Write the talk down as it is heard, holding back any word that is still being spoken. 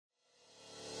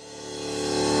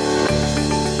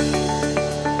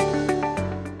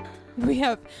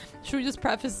Should we just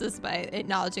preface this by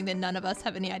acknowledging that none of us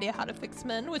have any idea how to fix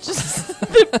men, which is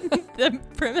the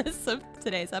premise of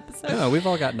today's episode? No, we've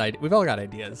all got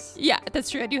ideas. Yeah, that's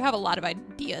true. I do have a lot of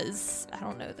ideas. I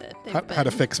don't know that they've been... How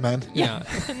to fix men. Yeah.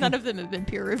 None of them have been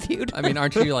peer reviewed. I mean,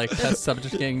 aren't you like test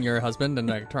subjecting your husband and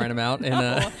like trying him out?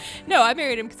 No, I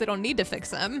married him because I don't need to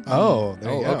fix him. Oh,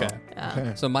 there you go. Okay.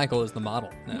 Okay. So Michael is the model.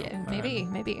 Now. Yeah, maybe.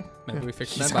 Maybe we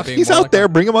fix men He's by out, being he's more out like there.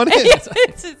 him. Bring him on in.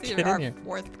 It's just Get in our here.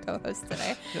 fourth co-host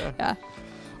today. Yeah. Yeah.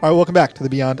 All right, welcome back to the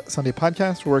Beyond Sunday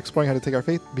podcast, where we're exploring how to take our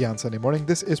faith beyond Sunday morning.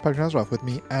 This is Patrick Nazaroff with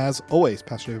me, as always,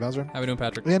 Pastor David Bowser How we doing,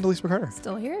 Patrick? and Elise McCarter.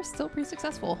 Still here, still pretty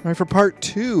successful. All right, for part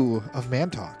 2 of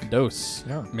Man Talk. Dose.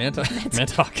 Yeah. Man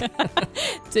talk.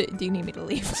 Do you need me to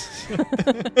leave?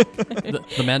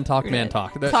 The man talk. Man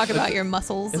talk. Talk about your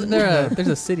muscles. Isn't there there's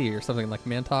a city or something like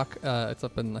Mantalk? It's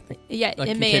up in, I think. Yeah, like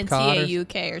Mantauk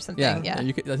Cape or something. Yeah.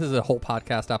 This is a whole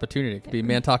podcast opportunity. It could be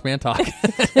Man Talk. Dudes On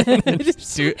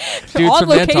from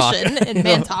Man Talk. location in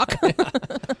Mantalk.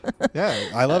 Yeah,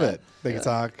 I love it. They can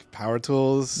talk power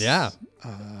tools. Yeah.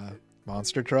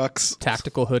 Monster trucks.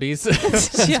 Tactical hoodies,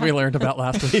 as Yeah. we learned about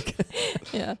last week.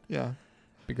 Yeah. Yeah.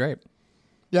 Be great.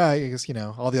 Yeah, I guess,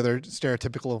 all the other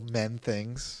stereotypical men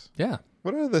things. Yeah.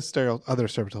 What are the other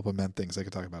stereotypical men things I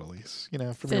could talk about, Elise? From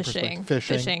your perspective.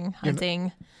 Fishing,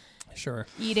 hunting, Sure.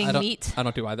 eating meat. I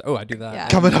don't do either. Oh, I do that. Yeah.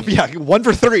 Coming up, 1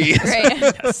 for 3.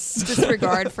 Right.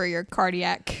 Disregard for your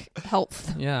cardiac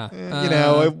health. Yeah.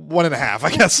 1.5,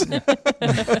 I guess.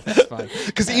 That's fine.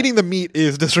 Because eating the meat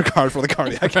is disregard for the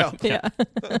cardiac health. Yeah.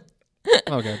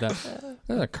 Okay.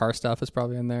 That car stuff is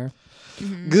probably in there.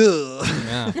 Good.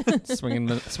 Yeah. Swinging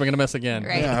a miss again.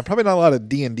 Right. Yeah, probably not a lot of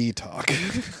D&D talk.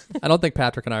 I don't think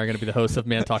Patrick and I are going to be the hosts of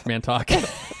Man Talk.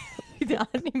 You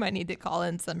might need to call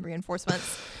in some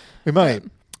reinforcements. We might.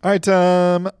 All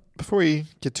right, before we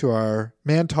get to our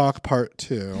Man Talk part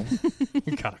 2,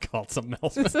 You gotta call it something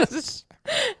else.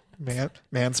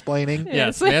 mansplaining,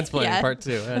 Yes, mansplaining Yeah. part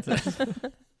 2. That's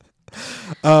it.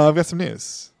 I've got some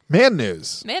news. Man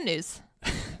news. Man news.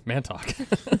 Man Talk.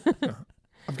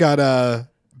 I've got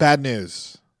bad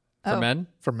news For men?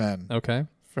 for men, Okay.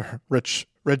 for rich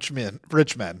men.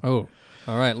 Oh,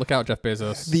 all right. Look out, Jeff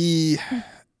Bezos. The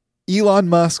Elon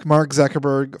Musk, Mark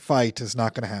Zuckerberg fight is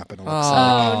not going to happen. It looks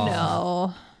like. Oh,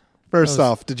 no. First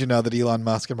off, did you know that Elon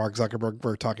Musk and Mark Zuckerberg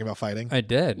were talking about fighting? I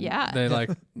did. Yeah. They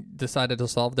decided to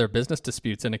solve their business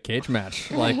disputes in a cage match.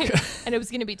 And it was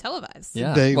going to be televised.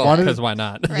 Yeah. They well, wanted- because why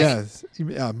not? Right. Yes.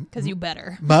 Because you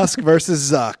better. Musk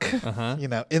versus Zuck,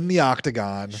 Uh-huh. in the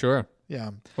octagon. Sure.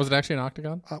 Yeah. Was it actually an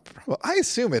octagon? I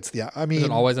assume it's Is it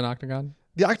always an octagon?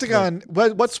 the octagon.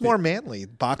 What's more manly,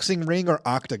 boxing ring or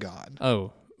octagon?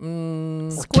 Oh.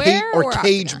 Square or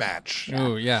cage octagon? match?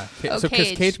 Oh, yeah. Oh, So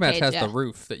because cage match has yeah. the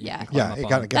roof that you Yeah. can climb Yeah, up it on.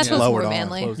 got to That's get what's lowered more on.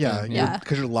 manly. Closed Yeah, in, Yeah.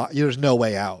 because there's no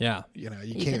way out. Yeah. you You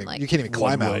can't can, even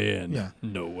climb out. in, Yeah,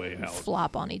 no way out.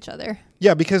 Flop on each other.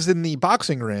 yeah, because in the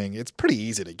boxing ring, it's pretty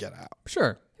easy to get out.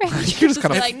 Sure. You just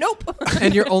kind of like, nope.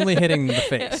 And you're only hitting the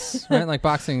face, right? Like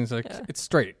boxing is it's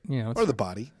straight, It's, or the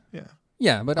body. Yeah,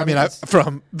 yeah, but I mean,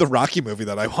 from the Rocky movie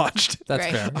that I watched, that's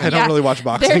Right. fair. I don't really watch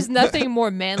boxing. There's nothing more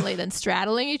manly than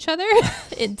straddling each other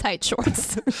in tight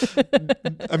shorts.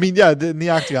 I mean, yeah, in the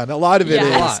octagon, a lot of it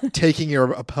Yeah. is taking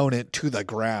your opponent to the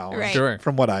ground. Right. Sure.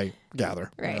 From what I gather.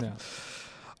 Right.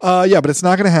 Yeah. But it's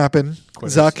not going to happen.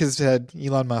 Quitters. Zuck has said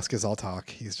Elon Musk is all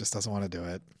talk. He just doesn't want to do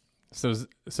it. So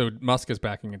Musk is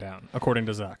backing it down, according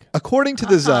to Zuck. According to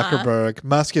the Zuckerberg,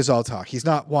 Musk is all talk. He's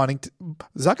not wanting to.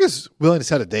 Zuck is willing to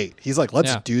set a date. He's like, let's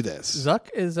Yeah. do this. Zuck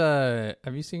is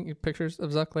have you seen pictures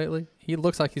of Zuck lately? He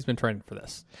looks like he's been training for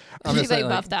this. I'm Is he gonna say,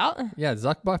 like buffed out? Yeah,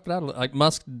 Zuck buffed out. Like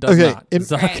Musk does Okay, not. in-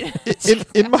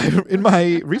 Zuck, in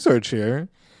my research here,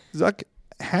 Zuck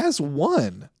has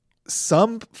won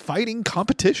some fighting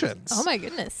competitions. Oh my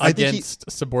goodness. I think against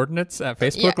subordinates at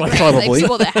Facebook. Yeah, Like right, Probably. like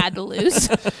people that had to lose.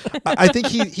 I think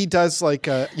he does like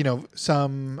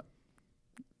some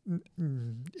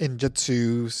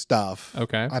ninjutsu stuff.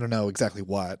 Okay. I don't know exactly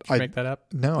what. Did you make that up?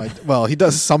 No, well, he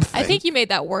does something. I think you made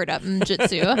that word up,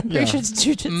 jitsu. I'm pretty sure it's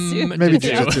jujitsu. maybe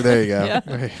Jujitsu. jujitsu. There you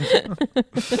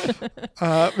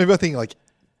go. Maybe I think like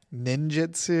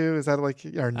ninjutsu. Is that like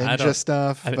our ninja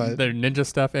stuff? But They're ninja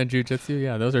stuff and jujitsu.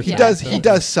 Yeah, those are. he things.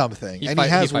 does something, He and fight- he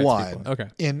has fights won people. Okay.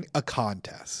 in a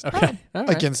contest Okay. All right.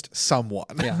 against someone.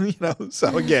 Yeah.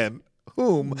 So again,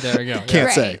 whom There we go. can't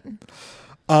Right. say.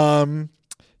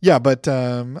 But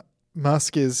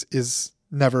Musk is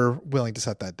never willing to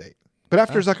set that date. But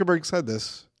after Zuckerberg said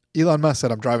this, Elon Musk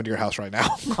said, "I'm driving to your house right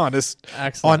now." on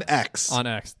Excellent. on X, On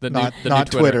X. The not new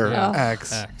Twitter. Yeah. Oh.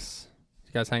 X. X.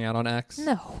 You guys hang out on X?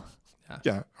 No.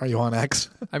 Yeah. Are you on X?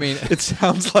 I mean, It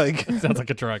sounds like sounds like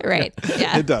a drug. Right.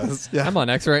 Yeah. it does. Yeah. I'm on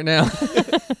X right now.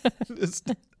 It's-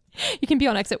 You can be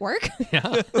on X at work. Yeah.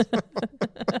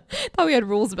 Thought we had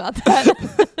rules about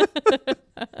that.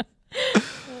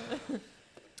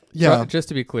 yeah. Just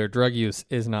to be clear, drug use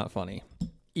is not funny.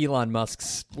 Elon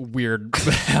Musk's weird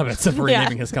habits of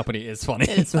renaming his company is funny.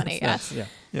 It is funny, yes. Yeah.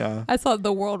 Yeah. I saw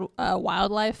the World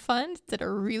Wildlife Fund did a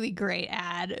really great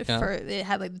ad Yeah. for it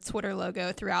had like the Twitter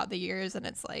logo throughout the years, and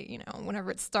it's like, you know,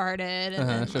 whenever it started, and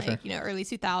then sure. you know, early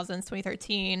 2000s,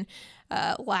 2013,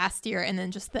 last year, and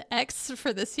then just the X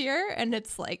for this year, and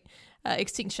it's like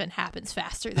extinction happens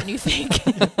faster than you think.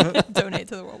 Donate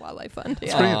to the World Wildlife Fund.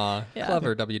 Yeah, Aw, Yeah.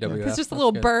 clever WWF. it's just a That's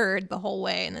little good. bird the whole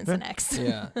way, and then it's an X.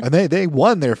 Yeah. And they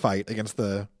won their fight against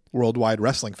the Worldwide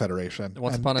Wrestling Federation.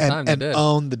 Once and, upon a and- time they and did.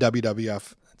 owned the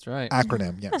WWF That's right.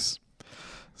 acronym. Yes.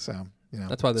 So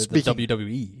That's why there's the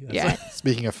WWE. That's Yeah.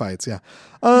 Speaking of fights, yeah.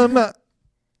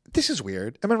 This is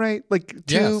weird. Am I right? Like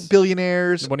two Yes.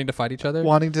 billionaires wanting to fight each other.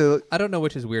 wanting to. I don't know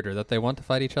which is weirder, that they want to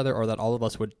fight each other or that all of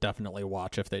us would definitely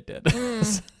watch if they did.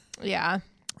 Yeah.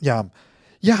 Yeah.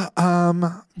 Yeah. This I feel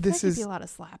like there'd is. be a lot of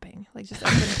slapping, like just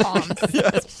open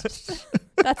palms.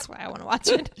 That's why I want to watch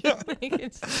it. Like,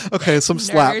 it's Okay, some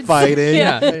slap nerds. fighting.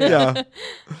 Yeah. Yeah.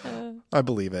 I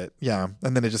believe it. Yeah.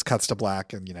 And then it just cuts to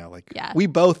black and, like, Yeah. we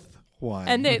both won.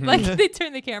 And they like they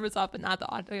turn the cameras off, but not the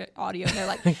audio. And they're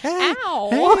like,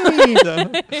 "Ow,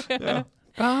 Yeah.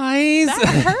 Guys,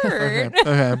 that hurt."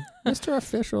 Okay. Mr.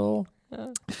 Official.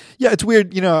 Yeah, it's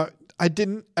weird. I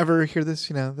didn't ever hear this.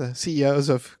 The CEOs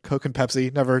of Coke and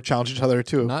Pepsi never challenged each other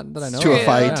to Not that I know to of. a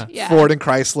fight. Yeah. Ford and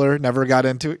Chrysler never got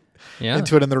into it Yeah.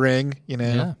 in the ring.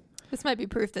 Yeah. This might be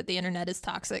proof that the internet is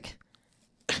toxic.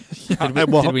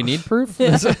 Did we need proof?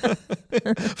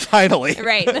 Finally,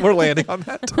 Right. we're landing on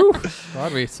that.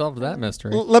 God, we solved that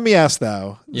mystery. Let me ask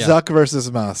though, Yeah. Zuck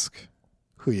versus Musk,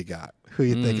 who you got? Who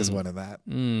you think is winning that?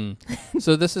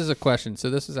 So this is a question. So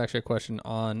this is actually a question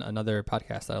on another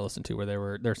podcast that I listened to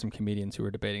where there's some comedians who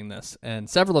were debating this, and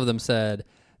several of them said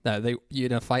that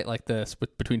in a fight like this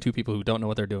between two people who don't know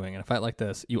what they're doing, in a fight like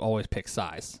this, you always pick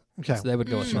size. Okay, So they would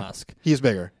go with Musk. he's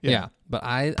bigger. Yeah. But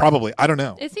Probably. I don't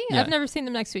know. Is he? Yeah. I've never seen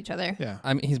them next to each other. Yeah,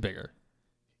 I mean, he's bigger.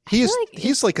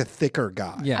 he's like a thicker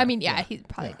guy. Yeah. I mean, yeah, he's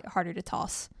probably harder to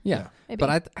toss. Yeah. Maybe.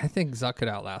 But I think Zuck could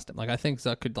outlast him. Like, I think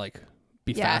Zuck could,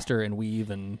 be Yeah. faster and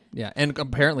weave and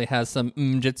apparently has some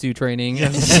jitsu training.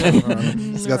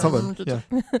 He's got something. Yeah.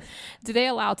 Do they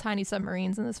allow tiny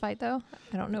submarines in this fight, though?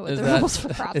 I don't know what Is the that- rules for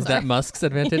props Is are. that Musk's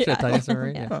advantage, a tiny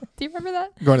submarine? Yeah. Yeah. Do you remember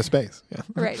that? Going to space. Yeah.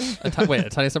 Right. Wait, a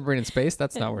tiny submarine in space?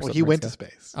 That's not where Well, he submarines went go. to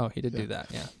space. Oh, he did do that,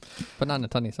 yeah. But not in a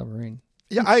tiny submarine.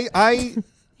 Yeah, I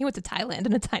He went to Thailand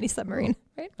in a tiny submarine,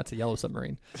 right? That's a yellow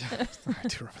submarine. I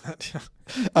do remember that.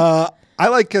 Yeah. I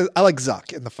like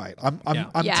Zuck in the fight. I'm Yeah.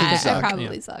 Team Yeah, I Zuck.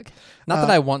 probably suck. Not that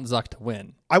I want Zuck to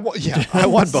win. I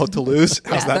want both to lose.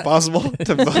 How's Yeah. that possible?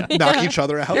 To both knock each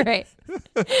other out. Right.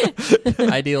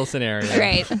 Ideal scenario.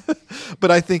 Right.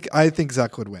 But I think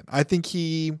Zuck would win. I think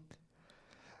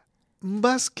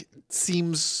Musk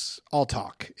seems all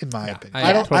talk in my Yeah, opinion. I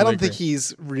I don't totally think agree.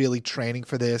 he's really training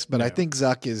for this, but I No. think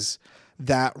Zuck is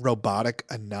that robotic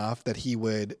enough that he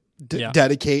would Yeah.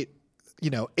 dedicate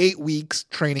 8 weeks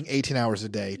training 18 hours a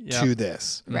day Yeah. to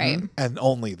this Right. and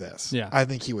only this. Yeah. I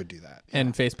think he would do that.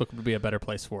 And Facebook would be a better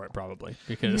place for it, probably,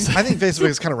 because I think Facebook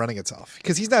is kind of running itself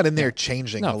because he's not in there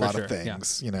changing No, a for lot sure, of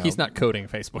things. yeah. He's not coding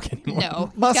Facebook anymore. No.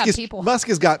 he's Musk got is people. Musk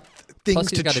has got things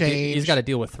Plus, to change. he's got to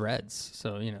deal with threads.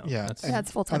 So Yeah, that's, and- That's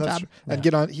a full-time and job. true. And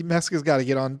get on. Musk has got to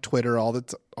get on Twitter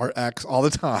or X all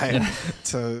the time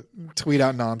to tweet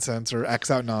out nonsense or X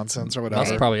out nonsense or whatever.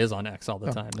 Musk probably is on X all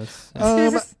the time.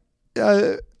 That's,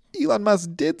 Elon Musk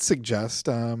did suggest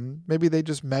maybe they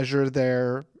just measure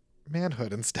their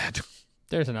manhood instead.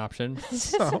 there's an option.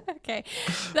 Okay.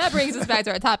 That brings us back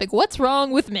to our topic. What's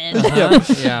wrong with men?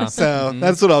 Yeah. So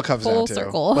that's what it all comes Full down to.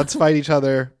 circle. Let's fight each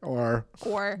other or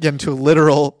Or get into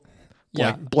literal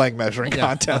Yeah. blank measuring Yeah.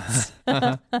 contests.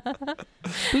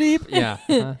 Bleep.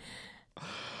 Yeah.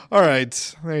 All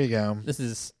right, there you go. This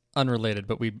is unrelated,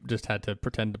 but we just had to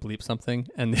pretend to bleep something.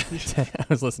 And the other day I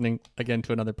was listening again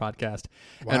to another podcast.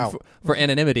 Wow. And for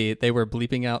anonymity, they were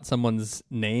bleeping out someone's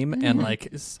name and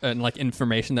like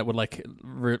information that would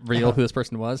reveal who this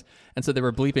person was. And so they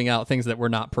were bleeping out things that were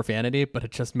not profanity, but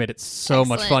it just made it so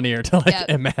much Excellent. funnier to Yep.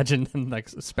 imagine them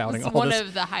spouting it's all one this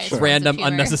of the highest forms of random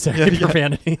humor. unnecessary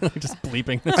profanity, like just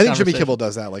bleeping. This I think Jimmy conversation. Kimmel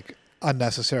does that, like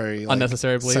unnecessary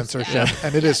bleep. Censorship,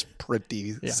 and it is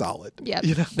pretty solid. Yep.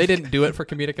 They didn't do it for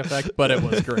comedic effect, but it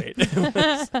was great.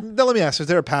 Now let me ask: is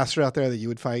there a pastor out there that you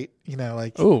would fight? Ooh. You're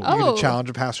Oh. going to challenge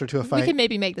a pastor to a We fight? can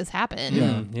maybe make this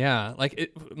happen. Yeah, like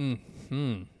it.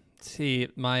 See,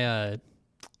 my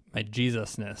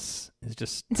Jesusness is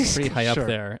just pretty high up Sure.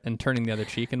 there and turning the other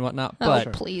cheek and whatnot. Oh,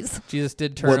 But please. Jesus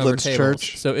did turn Woodlands over tables.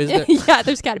 Church. So is it? Yeah,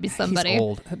 there's got to be somebody. He's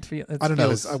old. I don't know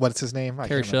what's his name. I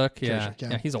Terry can't remember. Shook. Terry Yeah. Shook,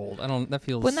 Yeah, he's old. I don't. That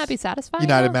feels. Wouldn't that be satisfying?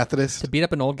 United though? Methodist. to beat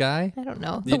up an old guy? I don't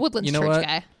know. You- The Woodlands you know Church what?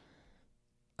 guy.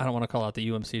 I don't want to call out the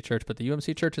UMC Church, but the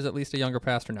UMC Church is at least a younger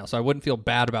pastor now, so I wouldn't feel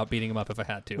bad about beating him up if I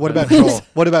had to. What But- about Joel?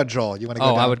 What about Joel? You want to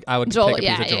go Oh, down? I would Joel, take a piece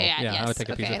yeah, of Joel. yeah, I yes. would take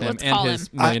a piece Okay, of him let's and call his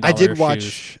him. $1 million I did shoes.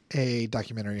 watch a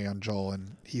documentary on Joel,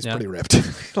 and he's Yeah? pretty ripped.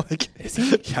 Like,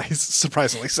 yeah, he's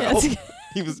surprisingly so. Yes.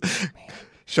 He was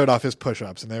showed off his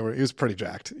push-ups, and he was pretty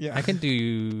jacked. Yeah, I can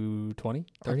do 20,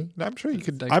 30. I'm sure you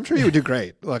could. Like- I'm sure you would do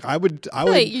great. Like I would.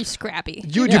 Wait, you're scrappy.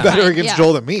 You would Yeah. do better Fine, against yeah.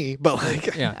 Joel than me, but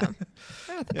like, Yeah.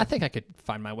 I think I could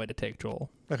find my way to take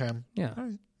Joel. okay, Yeah. all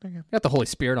right, okay, Got the Holy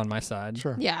Spirit on my side.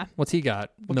 sure. Yeah. What's he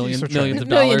got? Well, Millions keep searching. of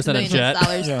dollars and a Millions jet. of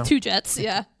dollars, Yeah. 2 jets.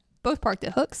 Yeah. Both parked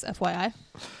at Hooks, FYI.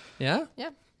 Yeah? Yeah.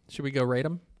 Should we go rate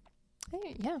him?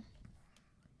 Hey, yeah.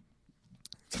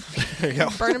 There you go.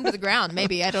 Burn them to the ground.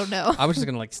 Maybe. I don't know. I was just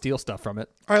going to like steal stuff from it.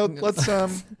 All right,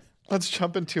 let's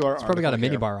jump into our. It's probably got a article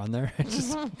mini here. bar on there.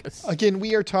 It's just- Again,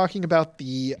 we are talking about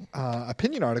the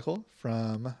opinion article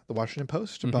from the Washington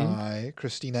Post by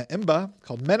Christina Imba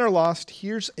called "Men Are Lost.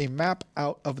 Here's a Map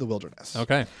Out of the Wilderness."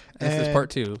 Okay. This is And part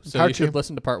 2. So part you should two.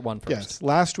 listen to part 1 first. Yes.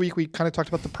 Last week we kind of talked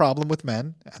about the problem with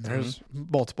men, and there's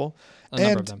multiple, A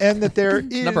number of them. and that there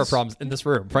is Number of problems in this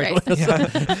room, right?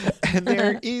 Right. and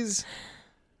there is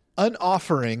an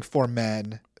offering for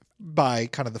men by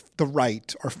kind of the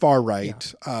right or far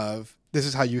right of this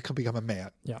is how you can become a man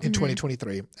Yeah. in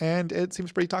 2023, and it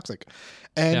seems pretty toxic,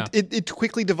 and Yeah. it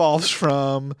quickly devolves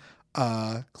from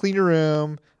clean your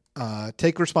room,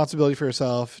 take responsibility for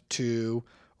yourself to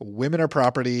women are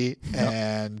property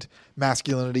and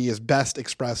masculinity is best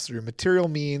expressed through material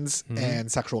means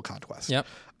and sexual conquest. Yep.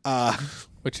 Uh,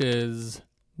 Which is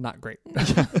not great.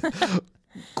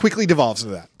 quickly devolves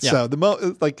into that. Yeah.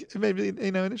 So like maybe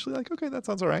initially like okay that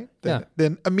sounds all right. Then, Yeah.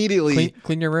 then immediately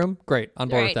Clean your room? Great. On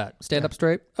board with Right. that. Stand up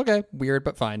straight? Okay. Weird,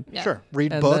 but fine. Yeah. sure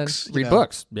read And books. then you read know,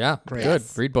 books. Yeah. Great. Good.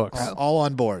 Yes. Read books. all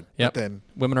on board. Yep. But then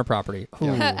Women are property.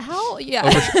 Ooh. How?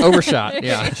 Yeah. Overshot.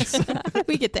 Yeah.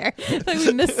 we get there. Like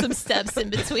we missed some steps in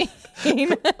between.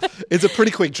 it's a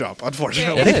pretty quick jump,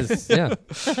 unfortunately. It is. Yeah.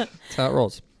 That's how it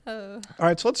rolls. All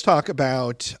right, so let's talk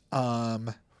about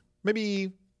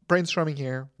maybe brainstorming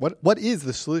here. What is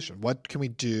the solution? What can we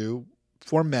do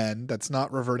for men that's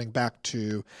not reverting back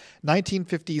to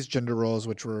 1950s gender roles,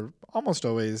 which were almost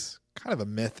always kind of a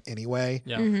myth anyway?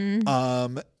 Yeah.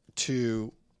 Mm-hmm.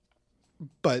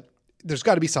 But there's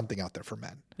got to be something out there for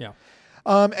men. Yeah.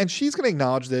 And she's going to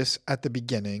acknowledge this at the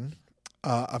beginning.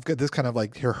 I've got this kind of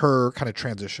like her kind of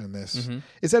transition in this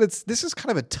is that this is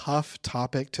kind of a tough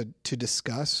topic to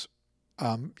discuss,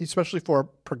 especially for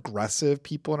progressive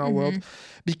people in our world,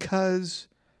 because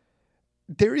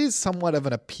there is somewhat of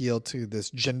an appeal to this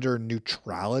gender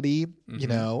neutrality, you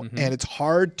know, and it's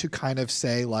hard to kind of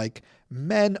say like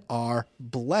men are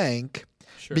blank.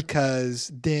 Sure.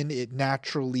 Because then it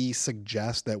naturally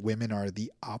suggests that women are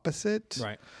the opposite.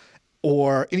 Right.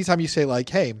 Or anytime you say like,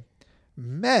 hey,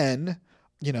 men,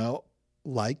 you know,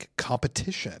 like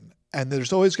competition. And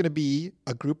there's always going to be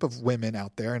a group of women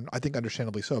out there, and I think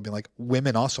understandably so, being like,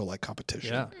 women also like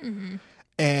competition. Yeah.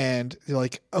 And you're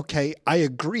like, okay, I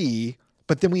agree.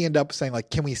 But then we end up saying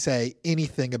like, can we say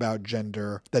anything about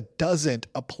gender that doesn't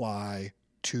apply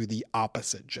to the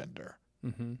opposite gender?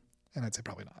 Mm-hmm. And I'd say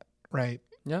probably not. Right.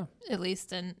 Yeah. At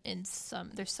least in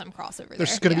some, there's some crossover.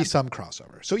 There's going to be some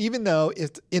crossover. So even though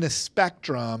it's in a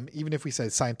spectrum, even if we say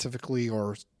scientifically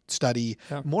or study,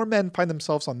 more men find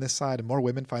themselves on this side and more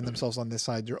women find themselves on this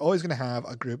side, you're always going to have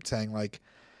a group saying like,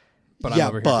 But yeah, I'm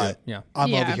over here but too. Yeah. I'm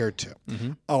Yeah. over here too.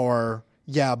 Mm-hmm. Or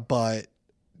yeah, but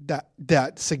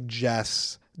that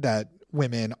suggests that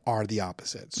women are the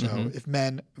opposite. So if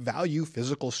men value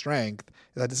physical strength,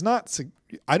 that does not,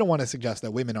 I don't want to suggest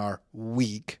that women are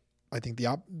weak. I think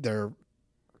they're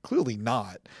clearly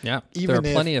not. Yeah. Even there are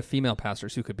if- plenty of female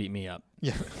pastors who could beat me up.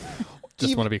 Yeah.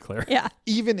 Just want to be clear. Yeah.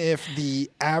 Even if the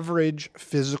average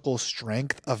physical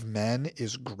strength of men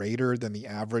is greater than the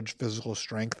average physical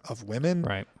strength of women,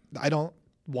 Right. I don't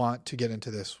want to get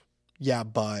into this. Yeah,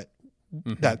 but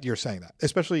that you're saying that,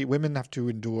 especially women have to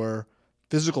endure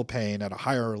physical pain at a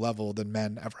higher level than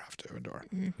men ever have to endure,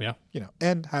 Yeah. you know,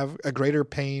 and have a greater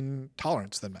pain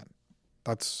tolerance than men.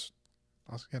 That's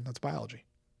biology.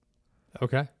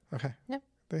 Okay. Okay. Yeah.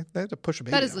 They had to push a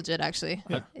baby. That is out. legit, actually.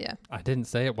 Yeah. Yeah. I didn't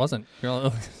say it wasn't.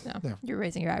 Because No. Yeah. You're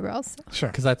raising your eyebrows. Sure.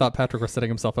 I thought Patrick was setting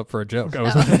himself up for a joke. I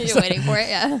was Oh, you're waiting for it.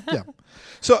 Yeah. Yeah.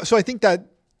 So I think that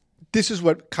this is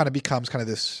what kind of becomes kind of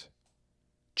this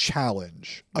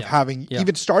challenge of Yeah. having Yeah.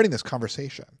 even starting this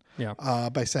conversation. Yeah.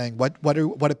 By saying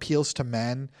what appeals to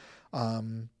men.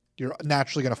 You're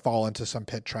naturally going to fall into some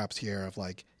pit traps here of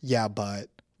like, yeah, but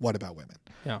what about women?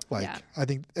 Yeah. Like, Yeah. I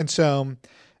think, and so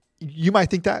you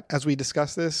might think that as we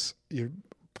discuss this,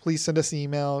 please send us an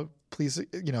email. Please,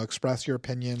 express your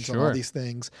opinions on all Sure. these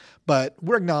things. But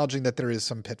we're acknowledging that there is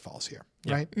some pitfalls here,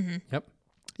 Yeah. right? Mm-hmm. Yep.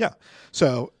 Yeah.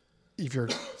 So if you're,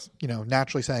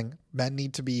 naturally saying men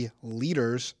need to be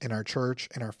leaders in our church,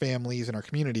 in our families, in our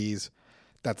communities,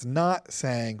 that's not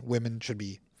saying women should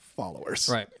be followers.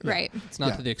 Right. Right. It's not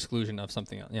Yeah. to the exclusion of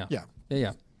something else. Yeah. Yeah. Yeah.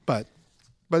 Yeah. But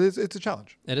it's a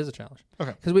challenge. It is a challenge.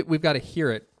 Okay. Because we've got to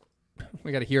hear it.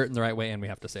 We got to hear it in the right way, and we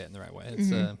have to say it in the right way. It's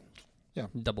a Yeah.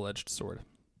 double-edged sword,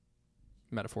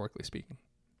 metaphorically speaking.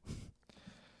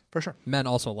 For sure. Men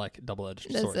also like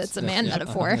double-edged swords. It's a man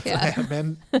metaphor. Yeah.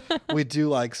 Men, we do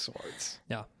like swords.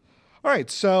 Yeah. All right.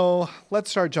 So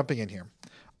let's start jumping in here.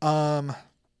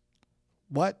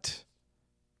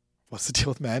 What's the deal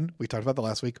with men? We talked about that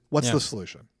last week. What's Yeah. the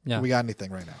solution? Yeah. Do we got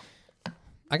anything right now?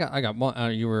 I got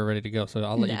one. You were ready to go, so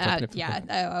I'll let you jump in. If you Yeah. can.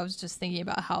 I was just thinking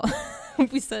about how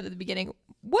we said at the beginning,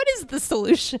 what is the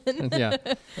solution? Yeah.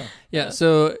 Yeah.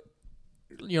 So,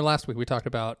 last week we talked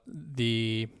about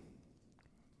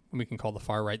we can call the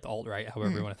far right, the alt right,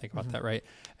 however you want to think about that, right?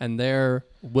 And their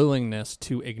willingness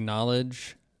to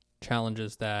acknowledge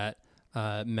challenges that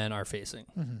men are facing.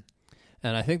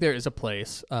 And I think there is a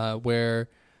place where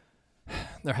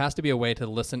there has to be a way to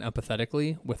listen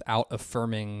empathetically without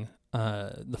affirming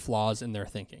the flaws in their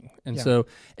thinking. And Yeah. so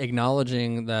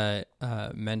acknowledging that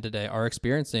men today are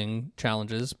experiencing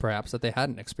challenges perhaps that they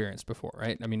hadn't experienced before,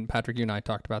 right? I mean, Patrick, you and I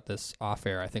talked about this off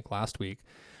air, I think last week,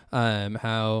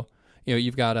 how,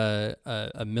 you've got a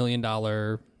 $1 million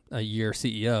a year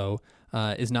CEO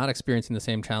is not experiencing the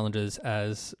same challenges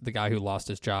as the guy who lost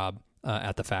his job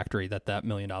at the factory that $1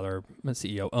 million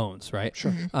CEO owns, right?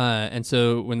 Sure. And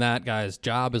so when that guy's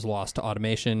job is lost to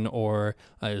automation or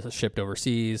is shipped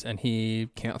overseas and he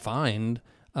can't find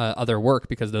other work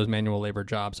because those manual labor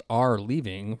jobs are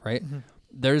leaving, right?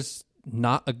 There's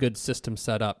not a good system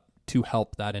set up to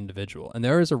help that individual. And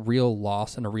there is a real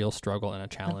loss and a real struggle and a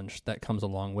challenge that comes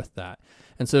along with that.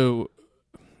 And so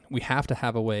we have to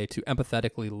have a way to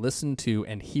empathetically listen to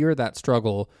and hear that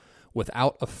struggle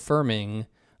without affirming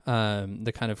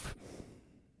the kind of,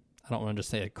 I don't want to just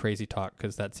say a crazy talk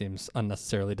because that seems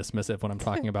unnecessarily dismissive when I'm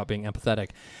talking about being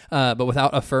empathetic, but without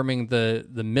affirming the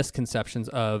misconceptions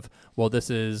of, well, this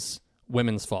is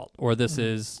women's fault, or this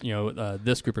is,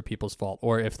 this group of people's fault,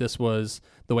 or if this was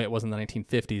the way it was in the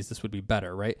 1950s, this would be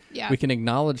better, right? Yeah. We can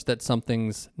acknowledge that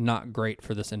something's not great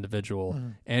for this individual,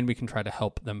 and we can try to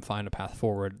help them find a path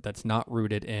forward that's not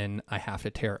rooted in, I have to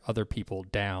tear other people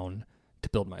down to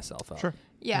build myself up. Sure.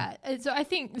 Yeah. And so I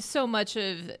think so much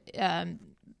of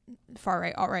far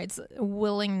right, alt right's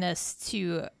willingness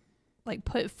to like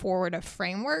put forward a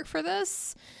framework for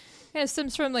this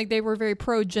stems from like they were very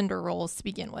pro gender roles to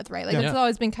begin with, right? Like Yeah. it's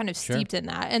always been kind of Sure. steeped in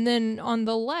that. And then on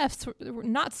the left, we're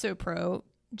not so pro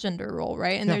gender role,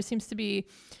 right? And Yeah. there seems to be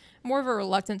more of a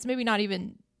reluctance, maybe not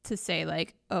even to say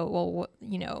like, oh,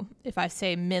 well, if I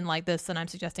say men like this, then I'm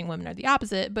suggesting women are the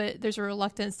opposite. But there's a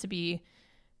reluctance to be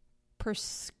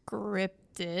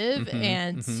prescriptive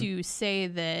and to say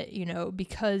that,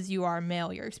 because you are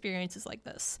male, your experience is like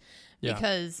this. Yeah.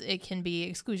 Because it can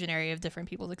be exclusionary of different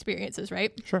people's experiences,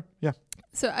 right? Sure. Yeah.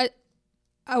 So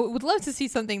I would love to see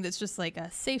something that's just like a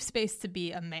safe space to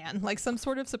be a man, like some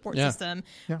sort of support Yeah. system,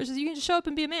 Yeah. which is you can just show up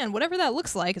and be a man, whatever that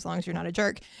looks like, as long as you're not a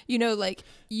jerk. Like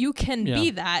you can Yeah. be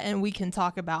that, and we can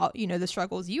talk about the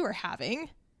struggles you are having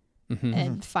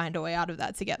and find a way out of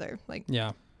that together. Like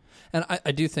Yeah. And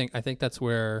I think that's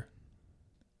where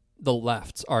the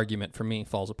left's argument for me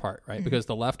falls apart, right? Because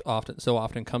the left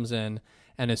often comes in,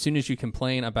 and as soon as you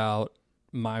complain about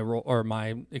my role or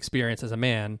my experience as a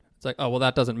man, it's like, oh, well,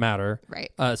 that doesn't matter.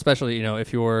 right. Especially,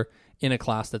 if you're in a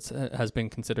class that's has been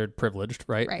considered privileged,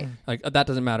 right? Right. Like that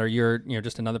doesn't matter. You're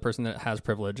just another person that has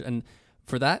privilege. And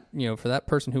for that, for that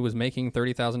person who was making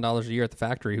 $30,000 a year at the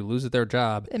factory who loses their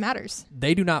job, It matters.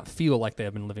 they do not feel like they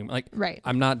have been living like Right.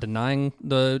 I'm not denying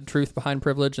the truth behind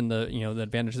privilege and the the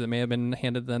advantages that may have been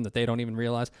handed to them that they don't even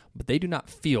realize, but they do not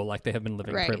feel like they have been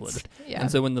living Right. privileged. Yeah. And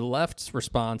so when the left's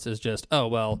response is just, oh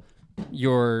well,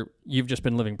 you've just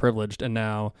been living privileged and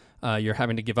now you're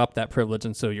having to give up that privilege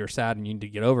and so you're sad and you need to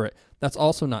get over it. That's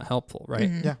also not helpful, right?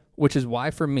 Yeah. Which is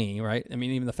why for me, right? I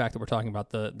mean, even the fact that we're talking about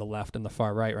the left and the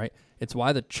far right, right? It's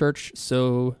why the church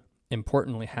so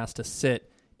importantly has to sit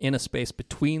in a space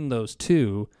between those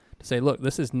two to say, look,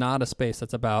 this is not a space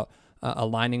that's about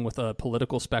aligning with a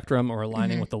political spectrum or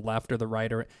aligning with the left or the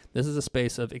right. Or this is a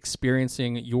space of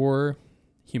experiencing your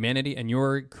humanity and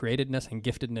your createdness and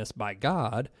giftedness by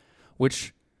God,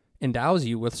 which endows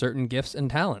you with certain gifts and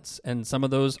talents. And some of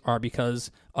those are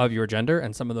because of your gender,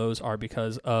 and some of those are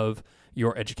because of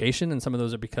your education, and some of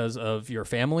those are because of your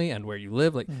family and where you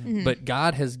live. Like, but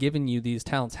God has given you these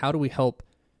talents. How do we help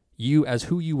you as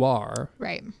who you are?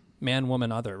 Right. Man,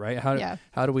 woman, other, right? How Yeah.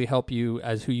 do we help you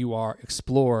as who you are,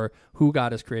 explore who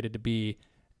God has created to be,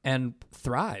 and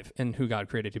thrive in who God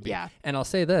created to be? Yeah. And I'll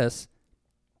say this,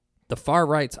 the far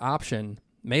right's option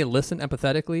may listen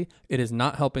empathetically. It is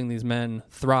not helping these men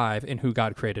thrive in who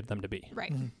God created them to be.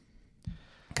 Right.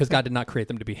 Because God did not create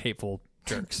them to be hateful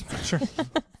jerks. Sure.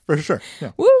 For sure.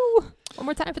 Yeah. Woo! One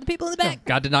more time for the people in the back.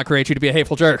 God did not create you to be a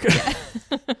hateful jerk.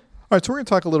 All right. So we're going to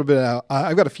talk a little bit about,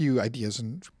 I've got a few ideas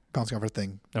and bouncing off a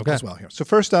thing Okay. as well here. So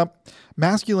first up,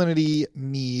 masculinity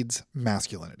needs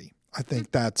masculinity. I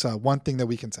think that's one thing that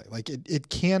we can say. Like it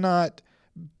cannot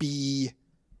be,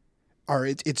 or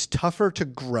it's tougher to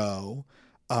grow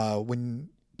when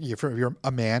if you're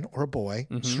a man or a boy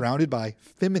surrounded by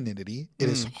femininity. It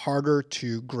is harder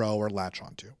to grow or latch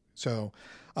onto. So,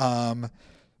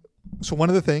 so one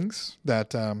of the things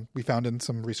that we found in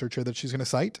some research here that she's going to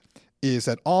cite is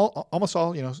that almost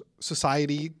all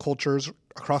society, cultures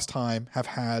across time have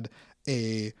had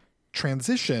a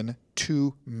transition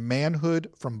to manhood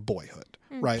from boyhood,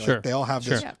 right? Sure. Like they all have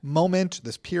this Sure. moment,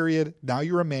 this period. Now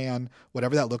you're a man,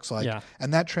 whatever that looks like. Yeah.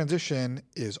 And that transition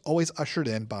is always ushered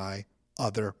in by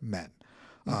other men.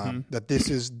 That this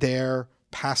is their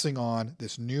passing on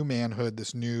this new manhood,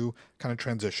 this new kind of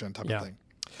transition type of thing.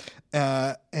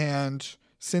 And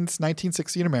since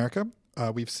 1960 in America,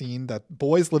 we've seen that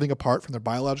boys living apart from their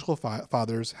biological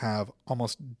fathers have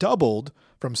almost doubled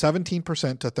from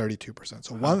 17% to 32%.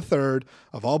 So 1/3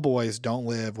 of all boys don't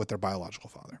live with their biological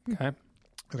father. Okay.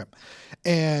 Okay.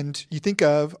 And you think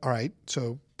of, all right,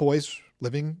 so boys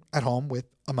living at home with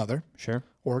a mother Sure.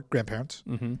 or grandparents,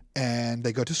 Mm-hmm. and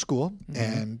they go to school,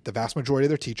 and the vast majority of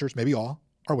their teachers, maybe all,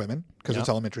 are women because Yep. it's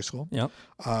elementary school. Yep.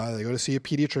 They go to see a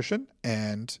pediatrician,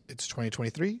 and it's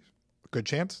 2023. Good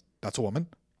chance that's a woman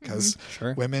because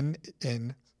Sure. women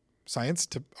in science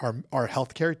are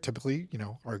healthcare typically,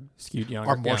 are Skewed younger.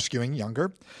 are more Yeah. skewing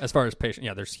younger. As far as patient,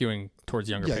 they're skewing towards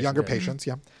younger patients. Younger patients.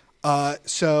 Yeah.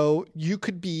 So you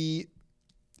could be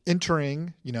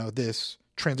entering, this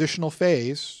transitional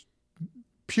phase,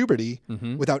 puberty,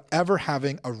 without ever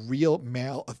having a real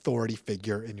male authority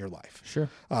figure in your life. Sure.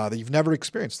 That you've never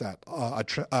experienced that,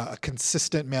 a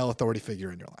consistent male authority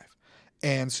figure in your life.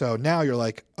 And so now you're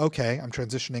like, okay, I'm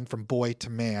transitioning from boy to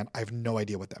man. I have no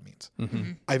idea what that means.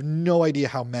 I have no idea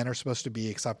how men are supposed to be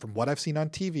except from what I've seen on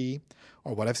TV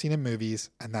or what I've seen in movies,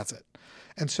 and that's it.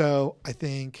 And so I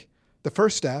think the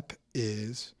first step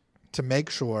is to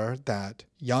make sure that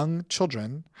young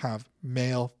children have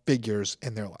male figures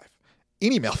in their life.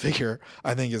 Any male figure,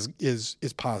 I think, is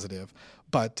positive,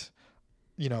 but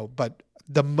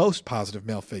the most positive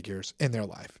male figures in their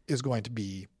life is going to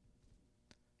be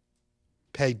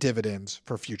pay dividends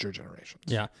for future generations.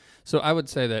 Yeah. So I would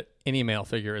say that any male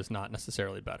figure is not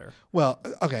necessarily better. Well,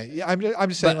 okay. Yeah, I'm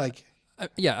just saying, But- like,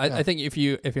 I think if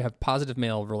you have positive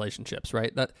male relationships,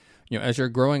 right? That as you're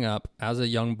growing up as a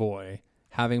young boy,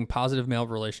 having positive male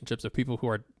relationships of people who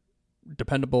are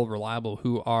dependable, reliable,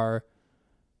 who are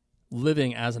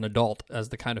living as an adult as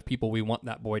the kind of people we want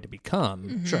that boy to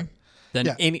become. sure. Then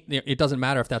Yeah. it doesn't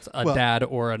matter if that's a Well, dad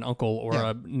or an uncle or yeah.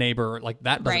 a neighbor, like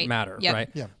that doesn't Right. matter, Yep. right?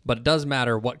 Yeah. But it does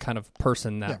matter what kind of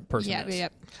person that person Yeah. is.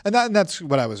 Yep. And that's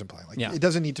what I was implying. Like, Yeah. it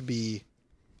doesn't need to be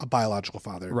a biological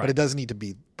father, but Right. it does need to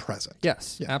be present.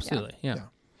 Yes, Yeah. absolutely. Yeah. Yeah.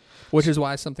 Which is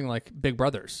why something like Big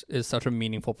Brothers is such a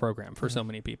meaningful program for so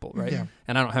many people, right? Yeah.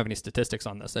 And I don't have any statistics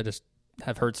on this. I just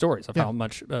have heard stories of Yeah. how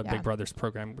much Yeah. Big Brothers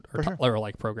program For sure. or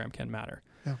like program can matter.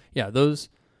 Yeah. Those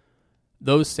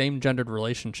same gendered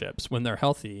relationships, when they're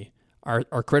healthy, are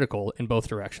critical in both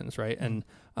directions, right? And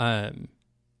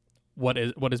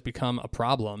what has become a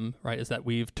problem, right, is that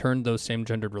we've turned those same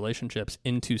gendered relationships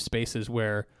into spaces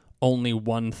where only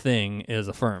one thing is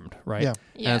affirmed, right? Yeah.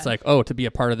 And it's like, oh, to be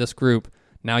a part of this group,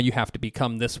 now you have to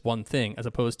become this one thing, as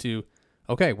opposed to,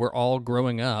 okay, we're all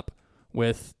growing up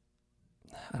with,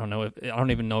 I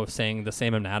don't even know if saying the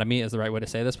same anatomy is the right way to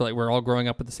say this, but like we're all growing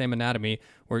up with the same anatomy.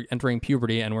 We're entering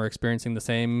puberty and we're experiencing the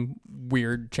same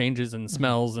weird changes and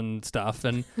smells and stuff.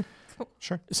 And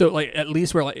Sure. so like, at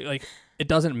least we're like, it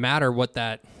doesn't matter what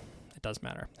it does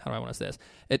matter. How do I want to say this?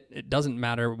 It doesn't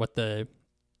matter what the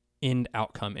end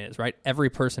outcome is, right? Every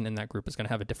person in that group is going to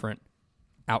have a different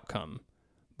outcome,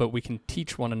 but we can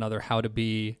teach one another how to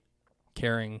be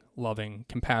caring, loving,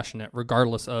 compassionate,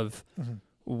 regardless of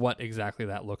what exactly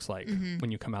that looks like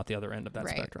when you come out the other end of that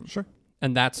Right. spectrum. Sure.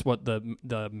 And that's what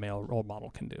the male role model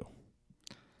can do.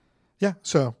 Yeah.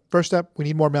 So first step, we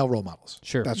need more male role models.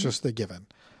 Sure. That's just the given.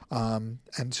 And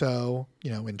so,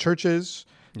 in churches,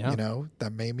 Yeah.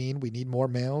 that may mean we need more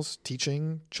males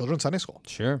teaching children's Sunday school,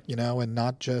 Sure. and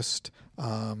not just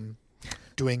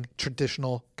doing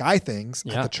traditional guy things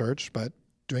at Yeah. the church, but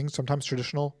doing sometimes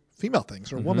traditional female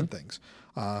things or woman things.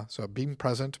 So being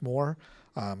present more.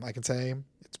 I can say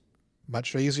it's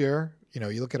much easier.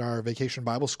 You look at our Vacation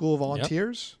Bible School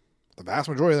volunteers, the vast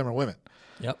majority of them are women.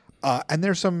 Yep. And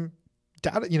there's some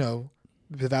data,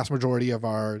 the vast majority of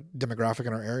our demographic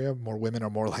in our area, more women are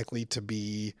more likely to have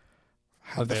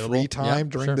the Available. free time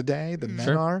Yeah, during sure. the day than men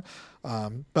Sure. are.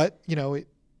 But,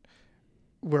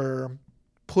 we're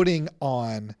putting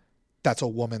on that's a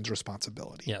woman's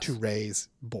responsibility Yes. to raise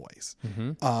boys.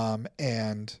 Mm-hmm.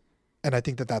 And I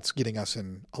think that's getting us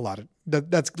in a lot of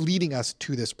that's leading us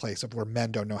to this place of where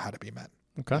men don't know how to be men.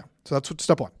 Okay. Yeah. So that's what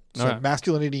step one. So Okay.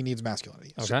 masculinity needs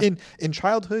masculinity. So Okay. in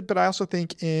childhood, but I also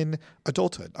think in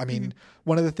adulthood. I mean,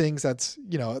 one of the things that's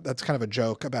kind of a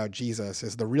joke about Jesus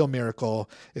is the real miracle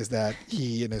is that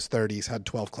he in his 30s had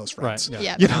 12 close friends. Right.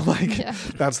 Yeah. Yeah.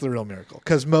 That's the real miracle.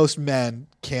 Because most men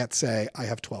can't say I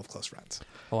have 12 close friends.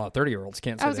 A lot of 30-year-olds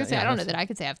can't say I was that. gonna say Yeah, I don't know that's that I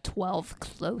could say I have 12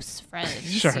 close friends.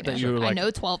 Sure. That you would I like- know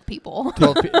 12 people.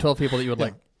 12 people that you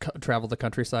would travel the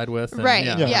countryside with. And, Right.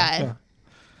 Yeah. Yeah.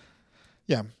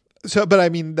 Yeah. So, but I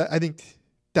mean, I think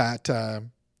that that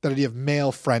idea of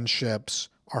male friendships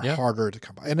are Yeah. harder to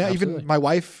come by. And Absolutely. even my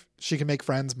wife, she can make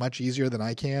friends much easier than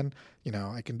I can.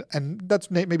 I can, and that's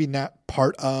maybe not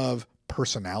part of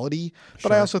personality,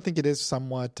 but I Sure. also think it is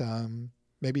somewhat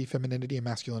maybe femininity and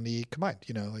masculinity combined.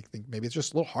 I think maybe it's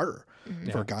just a little harder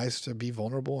for Yeah. guys to be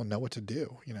vulnerable and know what to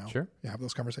do. Sure. Have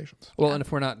those conversations. Well, and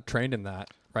if we're not trained in that,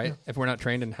 right? If we're not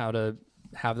trained in how to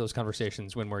have those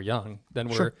conversations when we're young, then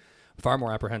we're Sure. far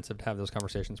more apprehensive to have those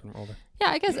conversations when we're older.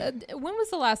 Yeah, I guess. When was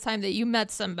the last time that you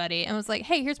met somebody and was like,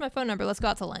 "Hey, here's my phone number. Let's go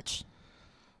out to lunch."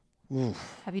 Ooh.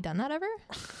 Have you done that ever?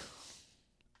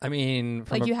 I mean,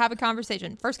 from Like you have a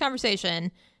conversation, first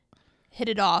conversation, hit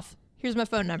it off. Here's my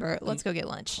phone number. Let's go get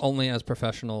lunch. only as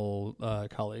professional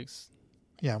colleagues.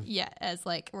 Yeah. Yeah, as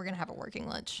like we're gonna have a working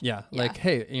lunch. Yeah, Yeah. like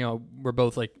hey, we're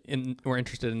both we're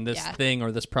interested in this Yeah. thing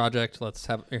or this project. Let's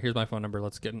have here's my phone number.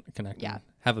 Let's get connected. Yeah.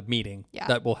 Have a meeting. Yeah.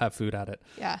 That will have food at it.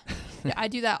 Yeah, yeah, I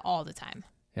do that all the time.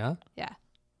 Yeah. Yeah,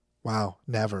 Wow.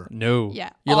 Never. No.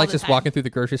 Yeah, You're all like the just time. walking through the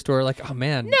grocery store, like, oh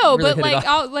man. no, really but hit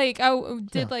it like off. I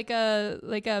did like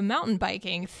a mountain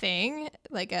biking thing,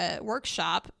 like a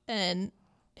workshop, and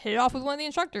hit it off with one of the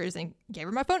instructors and gave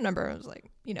her my phone number. I was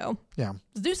like, Yeah.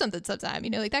 let's do something sometime,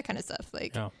 like that kind of stuff.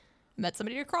 Like Yeah. met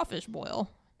somebody at a crawfish boil.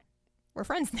 We're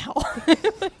friends now.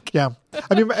 Yeah.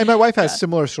 I mean, and my wife has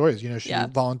similar stories. She Yeah.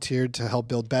 volunteered to help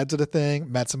build beds at a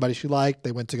thing, met somebody she liked.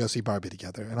 They went to go see Barbie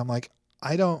together. And I'm like,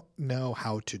 I don't know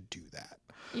how to do that.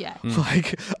 Yeah.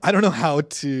 Like, I don't know how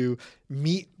to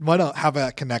meet, one, have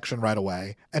that connection right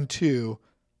away. And two,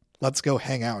 let's go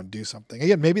hang out and do something.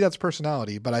 Again, maybe that's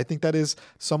personality, but I think that is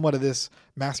somewhat of this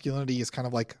masculinity is kind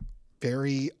of like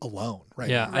very alone, right?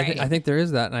 Yeah, now. Right. I think there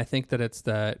is that, and I think that it's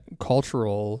that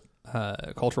cultural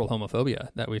homophobia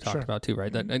that we talked Sure. about too,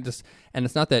 right? That and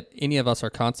it's not that any of us are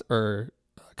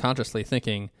consciously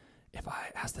thinking, if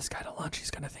I ask this guy to lunch,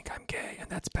 he's going to think I'm gay, and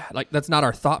that's bad. Like that's not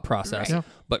our thought process. Right.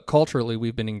 Yeah. But culturally,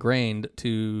 we've been ingrained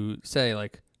to say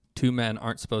like two men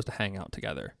aren't supposed to hang out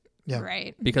together. Yeah.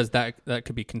 Right. Because that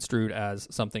could be construed as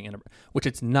something which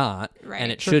it's not, Right.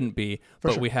 and it Sure. shouldn't be. For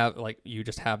But sure. we have you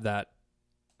just have that.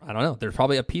 I don't know. There's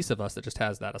probably a piece of us that just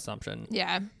has that assumption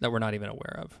Yeah. that we're not even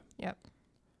aware of. Yep.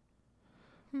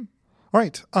 All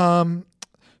right.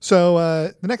 So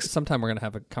the next, Sometime we're gonna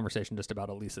have a conversation just about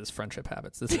Elisa's friendship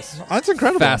habits. This is that's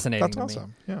incredible. Fascinating That's to me.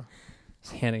 awesome. Yeah.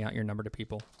 handing out your number to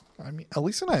people. I mean,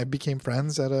 Elise and I became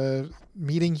friends at a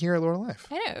meeting here at Lord of Life.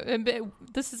 I know.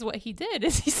 But this is what he did.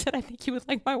 Is he said, "I think you would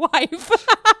like my wife."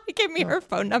 He gave me her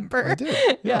phone number. I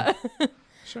did. Yeah.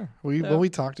 Sure. So- We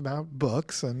talked about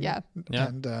books and Yeah. Yeah.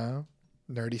 and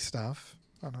nerdy stuff,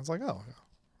 and I was like, oh,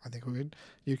 I think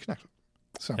you'd connect.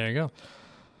 So There you go.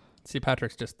 See,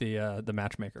 Patrick's just the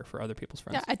matchmaker for other people's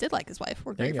friends. Yeah, I did like his wife.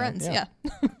 We're There great you go. friends. Yeah.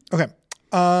 Yeah.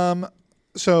 okay.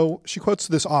 So she quotes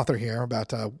this author here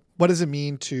about what does it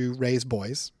mean to raise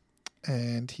boys,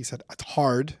 and he said it's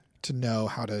hard to know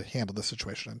how to handle this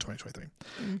situation in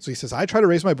 2023. So he says, I try to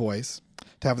raise my boys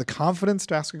to have the confidence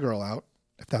to ask a girl out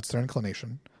if that's their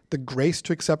inclination, the grace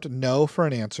to accept no for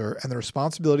an answer, and the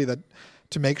responsibility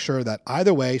to make sure that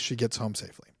either way she gets home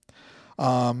safely.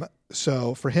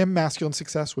 So for him, masculine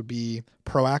success would be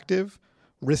proactive,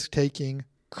 risk-taking,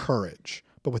 courage,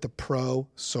 but with a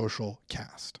pro-social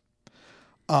cast.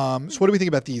 So what do we think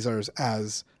about these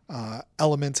as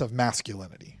elements of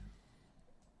masculinity?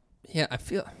 Yeah, I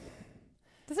feel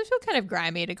Does it feel kind of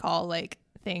grimy to call like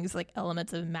things like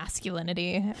elements of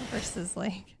masculinity versus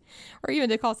like, or even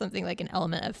to call something like an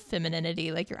element of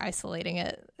femininity, like you're isolating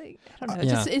it? Like, I don't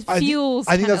know. It feels.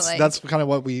 I think that's that's kind of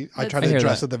what I tried to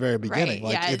address at the very beginning.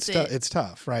 Right, like it's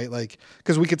tough, right? Like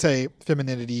because we could say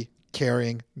femininity,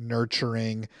 caring,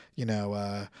 nurturing,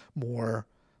 more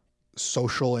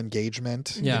social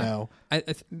engagement. Yeah. I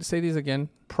say these again.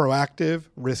 Proactive,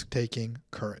 risk taking,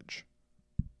 courage.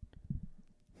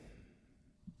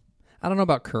 I don't know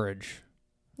about courage.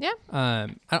 Yeah. I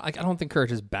don't think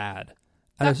courage is bad.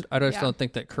 I just don't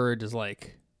think that courage is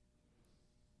like.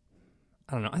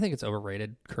 I don't know. I think it's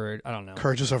overrated. Courage. I don't know.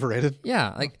 Courage is overrated.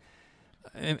 Yeah, like,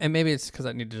 and maybe it's because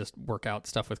I need to just work out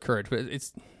stuff with courage. But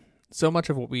it's so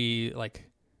much of what we like.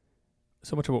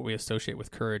 So much of what we associate with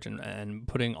courage and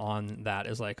putting on that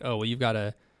is like, oh well, you've got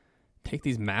to take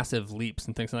these massive leaps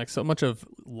and things. And like so much of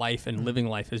life and living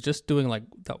life is just doing like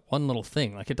that one little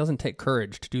thing. Like it doesn't take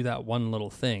courage to do that one little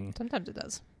thing. Sometimes it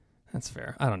does. That's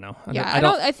fair. I don't know.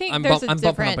 I think I'm there's a bumping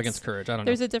difference. up against courage. I don't know.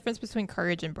 There's a difference between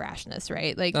courage and brashness,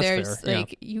 right? Like That's there's fair,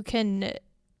 like you can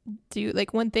do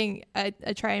like one thing. I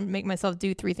try and make myself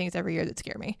do 3 things every year that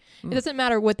scare me. It doesn't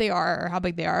matter what they are or how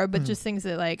big they are, but just things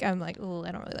that like I'm like, oh,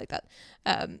 I don't really like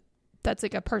that. That's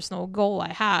like a personal goal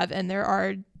I have, and there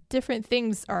are different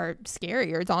things are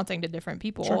scary or daunting to different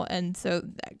people. Sure. And so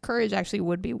courage actually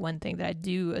would be one thing that I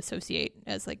do associate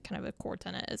as like kind of a core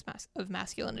tenet of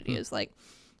masculinity is like,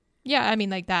 yeah, I mean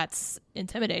like that's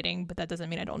intimidating, but that doesn't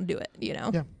mean I don't do it,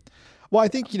 Yeah. Well, I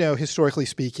think, historically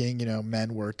speaking,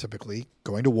 men were typically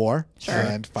going to war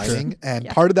and fighting. And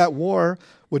part of that war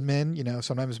would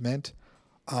sometimes meant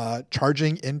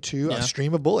charging into a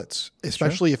stream of bullets,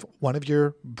 especially if one of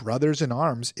your brothers in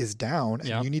arms is down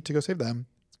and you need to go save them.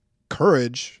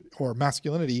 Courage or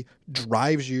masculinity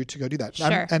drives you to go do that.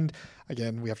 Sure. And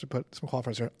again, we have to put some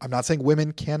qualifiers here. I'm not saying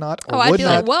women cannot or would would I feel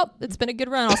not. like, well, it's been a good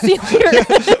run. I'll see you later.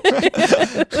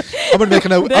 I'm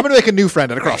gonna make a new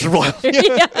friend at a crossroad.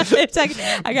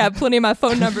 I got plenty of my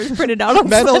phone numbers printed out. On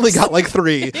Men slips. only got like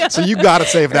 3, so you got to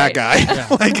save that guy,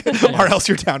 or else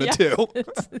you're down to 2.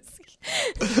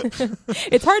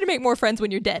 It's hard to make more friends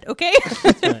when you're dead. Okay.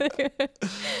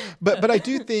 But I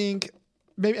do think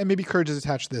maybe courage is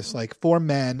attached to this. Like for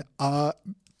men, part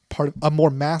of a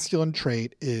more masculine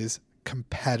trait is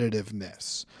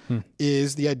competitiveness.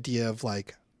 Is the idea of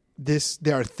like this?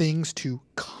 There are things to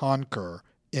conquer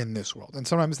in this world, and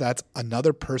sometimes that's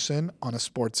another person on a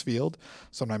sports field.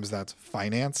 Sometimes that's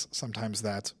finance. Sometimes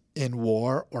that's in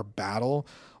war or battle,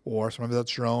 or sometimes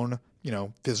that's your own,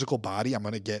 physical body. I'm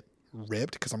going to get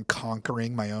ripped because I'm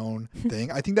conquering my own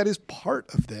thing. I think that is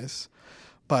part of this,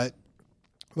 but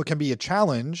what can be a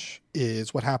challenge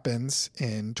is what happens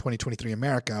in 2023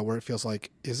 America, where it feels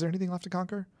like, is there anything left to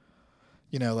conquer?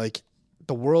 Like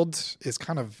the world is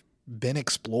kind of been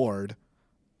explored.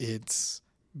 It's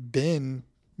been,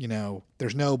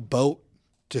 there's no boat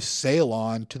to sail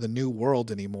on to the new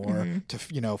world anymore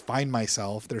to, find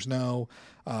myself. There's no,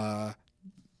 I'm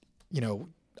going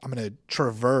to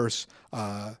traverse,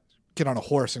 get on a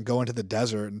horse and go into the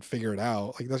desert and figure it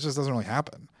out. Like that just doesn't really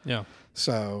happen. Yeah.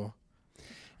 So.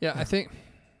 Yeah, I think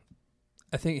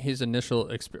his initial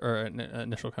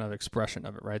initial kind of expression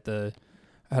of it, right?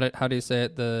 How do you say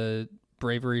it? The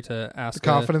bravery to ask, the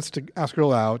confidence to ask her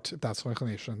out if that's an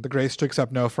inclination, the grace to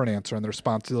accept no for an answer, and the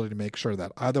responsibility to make sure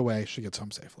that either way she gets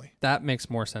home safely. That makes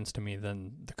more sense to me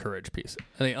than the courage piece.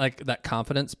 I think like that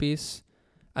confidence piece,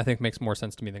 I think makes more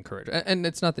sense to me than courage. And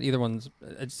it's not that either one's.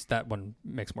 It's that one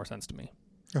makes more sense to me.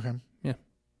 Okay. Yeah.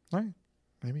 All right.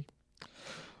 Maybe.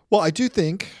 Well, I do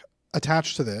think,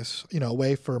 attached to this, a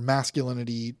way for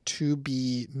masculinity to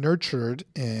be nurtured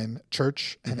in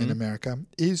church and in America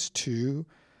is to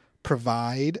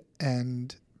provide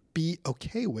and be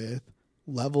okay with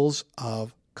levels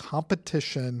of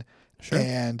competition.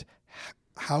 And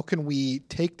how can we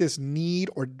take this need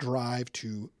or drive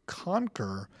to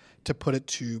conquer to put it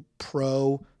to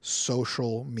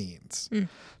pro-social means.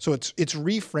 So it's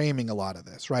reframing a lot of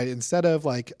this, right? Instead of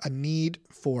like a need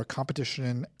for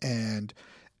competition and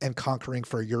conquering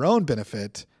for your own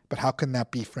benefit, but how can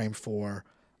that be framed for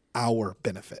our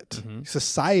benefit?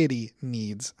 Society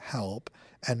needs help.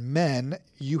 And men,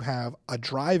 you have a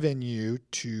drive in you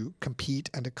to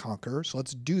compete and to conquer. So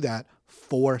let's do that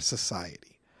for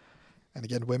society. And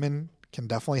again, women can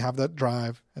definitely have that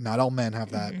drive, and not all men have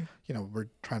that. We're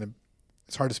trying to,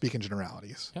 it's hard to speak in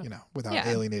generalities, without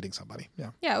alienating somebody.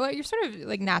 Yeah. Well, you're sort of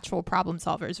like natural problem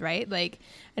solvers, right? Like,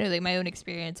 I know like my own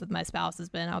experience with my spouse has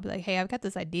been, I'll be like, hey, I've got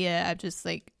this idea. I'm just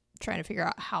like trying to figure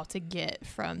out how to get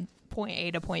from point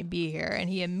A to point B here. And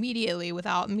he immediately,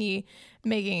 without me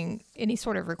making any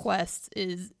sort of requests,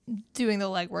 is doing the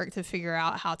legwork to figure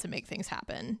out how to make things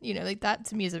happen. You know, like that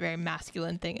to me is a very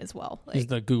masculine thing as well. Like, He's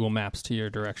the Google Maps to your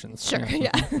directions. sure, yeah.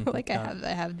 Like I Got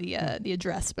have the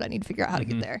address, but I need to figure out how to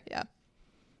get there. Yeah.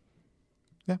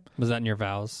 Was that in your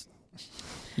vows?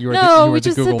 You were No, you were we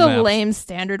just Google did the Maps. lame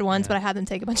standard ones, Yeah. but I had them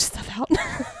take a bunch of stuff out.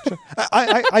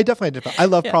 I definitely identify. I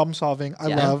love Yeah. problem solving. I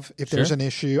Yeah. love if there's Sure. an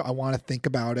issue, I want to think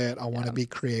about it. I want to Yeah. be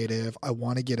creative. I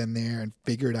want to get in there and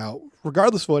figure it out,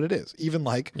 regardless of what it is. Even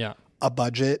like Yeah. a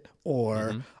budget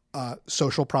or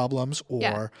social problems or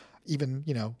Yeah. even,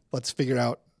 let's figure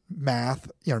out math,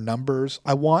 numbers.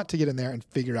 I want to get in there and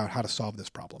figure out how to solve this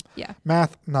problem. Yeah.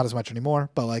 Math, not as much anymore,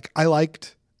 but like I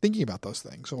liked thinking about those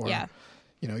things or, Yeah.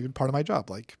 even part of my job,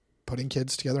 like putting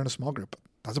kids together in a small group.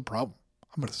 That's a problem.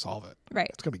 I'm going to solve it. Right.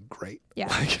 It's going to be great. Yeah.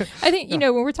 Like, I think,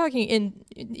 when we're talking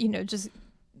just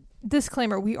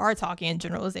disclaimer, we are talking in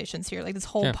generalizations here. Like this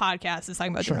whole Yeah. podcast is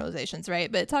talking about Sure. generalizations,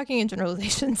 right? But talking in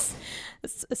generalizations,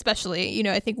 especially,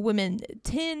 I think women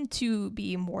tend to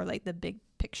be more like the big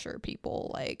picture people,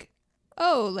 like,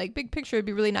 oh, like big picture, it'd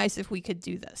be really nice if we could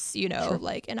do this, Sure.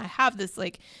 like, and I have this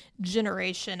like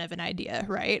generation of an idea,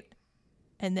 right?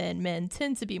 And then men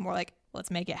tend to be more like,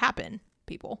 let's make it happen,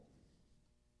 people.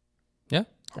 Yeah.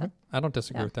 So, I don't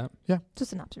disagree Yeah. with that.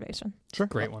 just an observation. sure.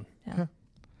 Great one.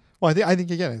 Well, I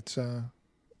think again, it's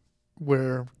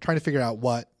we're trying to figure out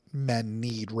what men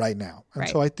need right now, and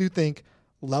so I do think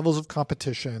levels of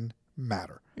competition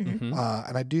matter, Mhm.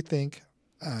 and I do think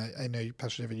I know you,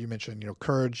 Pastor David, you mentioned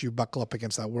courage. You buckle up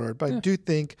against that word, but I Yeah. do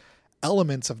think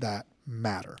elements of that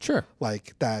matter, Sure.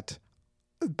 like that.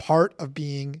 Part of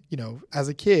being, as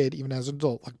a kid, even as an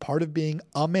adult, like part of being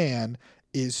a man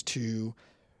is to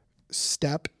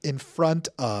step in front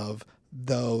of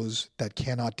those that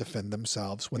cannot defend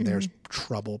themselves when there's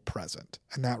trouble present.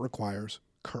 And that requires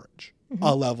courage,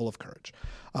 a level of courage.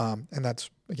 And that's,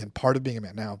 again, part of being a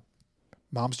man. Now,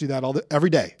 moms do that every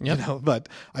day, Yep. but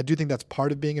I do think that's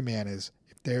part of being a man is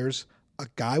if there's a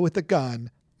guy with a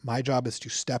gun, my job is to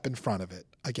step in front of it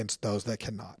against those that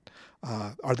cannot,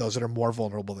 are those that are more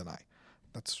vulnerable than I.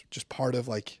 That's just part of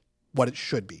like what it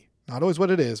should be. Not always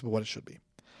what it is, but what it should be.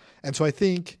 And so I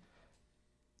think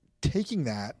taking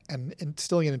that and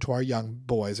instilling it into our young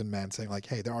boys and men, saying like,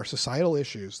 hey, there are societal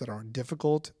issues that are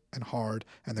difficult and hard,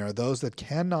 and there are those that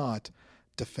cannot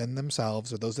defend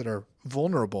themselves or those that are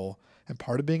vulnerable. And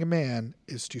part of being a man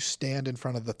is to stand in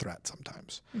front of the threat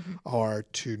sometimes or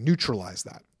to neutralize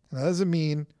that. And that doesn't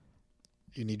mean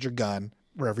you need your gun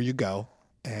wherever you go.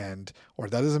 Or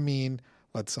that doesn't mean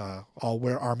let's all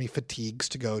wear army fatigues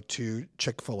to go to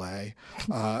Chick-fil-A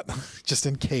just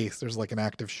in case there's like an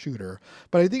active shooter.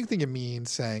 But I think it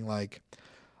means saying like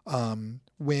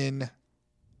when,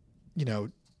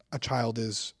 a child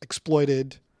is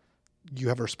exploited, you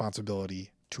have a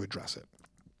responsibility to address it.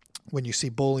 When you see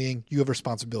bullying, you have a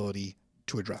responsibility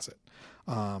to address it.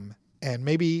 And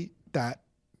maybe that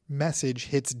message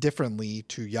hits differently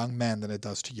to young men than it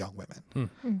does to young women.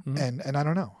 Mhm. And I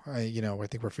don't know. I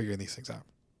think we're figuring these things out.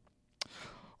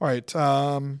 All right.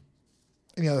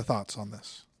 Any other thoughts on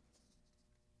this?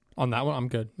 On that one, I'm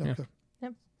good. No, Yeah. good.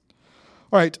 Yep.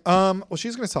 All right. Well,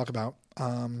 she's going to talk about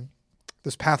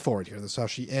this path forward here. This is how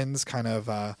she ends kind of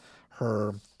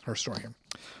her story here.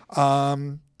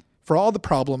 For all the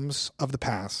problems of the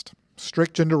past,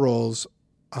 strict gender roles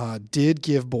did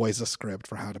give boys a script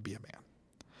for how to be a man.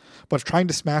 But if trying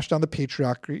to smash down the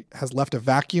patriarchy has left a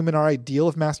vacuum in our ideal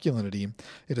of masculinity,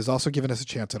 it has also given us a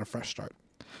chance at a fresh start.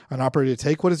 An opportunity to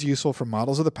take what is useful from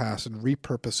models of the past and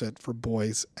repurpose it for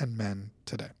boys and men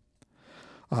today.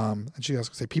 And she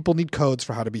also say, people need codes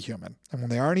for how to be human. And when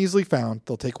they aren't easily found,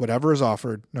 they'll take whatever is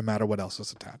offered, no matter what else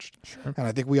is attached. Sure. And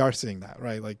I think we are seeing that,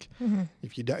 right? Like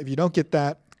if you don't get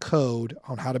that code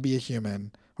on how to be a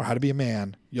human or how to be a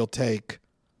man, you'll take,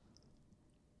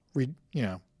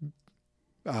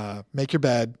 make your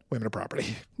bed, women are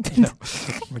property.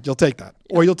 You'll take that.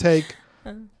 Or you'll take,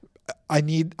 I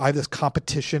have this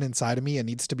competition inside of me. It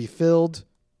needs to be filled.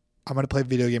 I'm going to play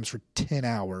video games for 10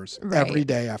 hours every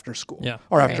day after school. Yeah.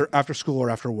 Or after school or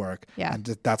after work. Yeah. And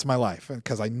that's my life.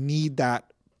 Because I need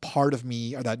that part of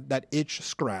me or that itch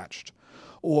scratched.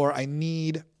 Or I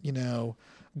need,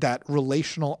 that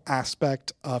relational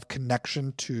aspect of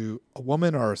connection to a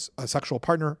woman or a sexual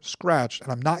partner scratched, and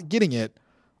I'm not getting it,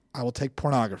 I will take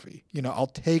pornography. I'll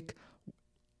take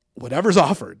whatever's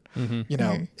offered, and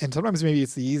sometimes maybe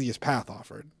it's the easiest path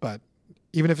offered, but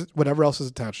even if whatever else is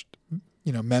attached,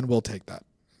 men will take that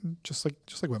just like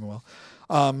women will.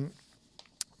 And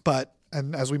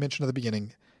as we mentioned at the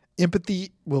beginning,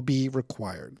 empathy will be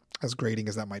required, as grating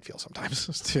as that might feel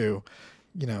sometimes, to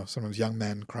sometimes young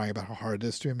men crying about how hard it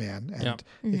is to be a man. And Yeah.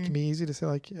 it can be easy to say,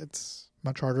 like, it's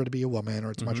much harder to be a woman,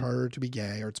 or it's much harder to be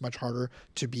gay, or it's much harder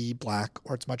to be black,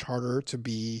 or it's much harder to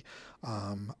be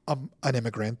an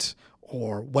immigrant,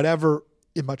 or whatever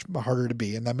it's much harder to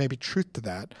be. And that may be truth to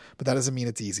that, but that doesn't mean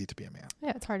it's easy to be a man.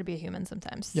 Yeah, it's hard to be a human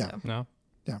sometimes. Yeah. So. No.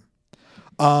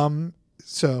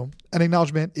 So an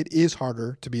acknowledgement, it is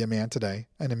harder to be a man today.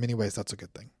 And in many ways, that's a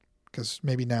good thing, because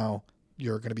maybe now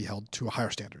you're going to be held to a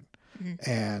higher standard,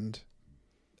 and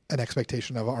an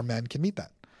expectation of our men can meet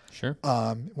that. Sure.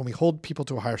 When we hold people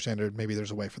to a higher standard, maybe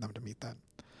there's a way for them to meet that.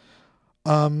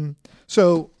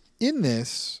 So in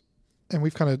this, and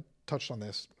we've kind of touched on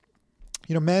this,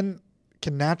 men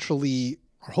can naturally,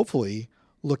 or hopefully,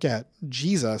 look at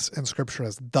Jesus and Scripture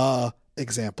as the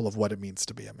example of what it means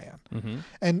to be a man. Mm-hmm.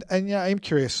 And yeah, I'm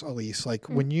curious, Elise, like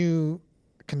when you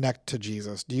connect to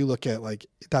Jesus, do you look at like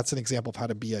that's an example of how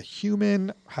to be a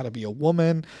human, how to be a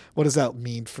woman? What does that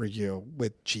mean for you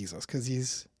with Jesus? Because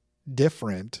he's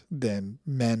different than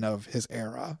men of his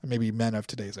era, maybe men of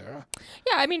today's era.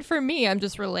 Yeah, I mean, for me, I'm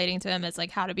just relating to him as like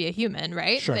how to be a human,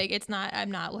 right? Sure. Like I'm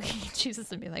not looking at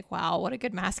Jesus and be like, wow, what a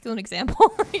good masculine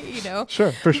example,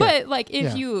 Sure, for sure. But like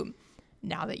if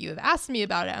now that you have asked me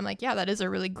about it, I'm like, yeah, that is a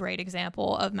really great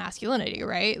example of masculinity,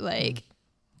 right? Like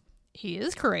he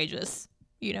is courageous,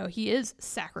 he is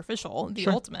sacrificial, the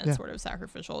ultimate sort of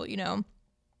sacrificial,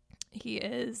 he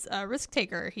is a risk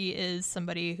taker. He is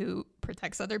somebody who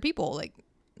protects other people. Like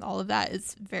all of that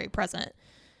is very present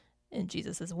in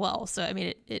Jesus as well. So, I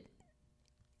mean,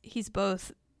 he's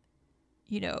both,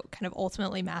 kind of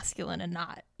ultimately masculine and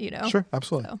not, Sure,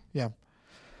 absolutely. So. Yeah.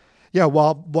 Yeah.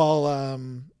 While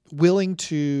willing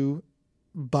to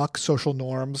buck social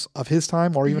norms of his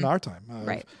time or even our time,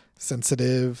 right?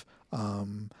 Sensitive,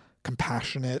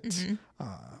 compassionate,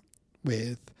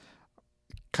 with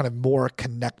kind of more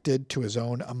connected to his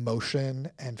own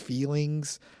emotion and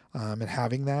feelings, and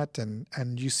having that. And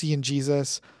you see in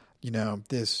Jesus,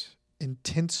 this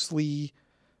intensely,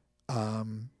 I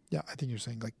think you're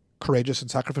saying like courageous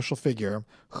and sacrificial figure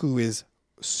who is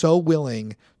so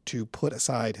willing to put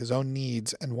aside his own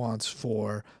needs and wants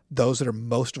for those that are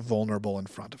most vulnerable in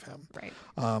front of him. Right.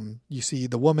 You see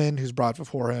the woman who's brought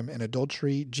before him in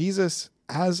adultery. Jesus,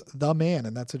 as the man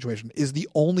in that situation, is the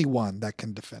only one that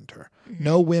can defend her.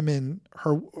 No women,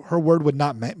 her word would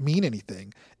not mean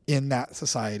anything in that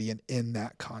society and in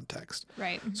that context.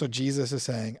 Right. So Jesus is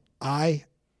saying,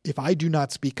 if I do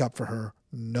not speak up for her,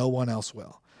 no one else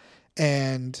will.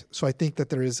 And so I think that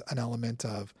there is an element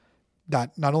of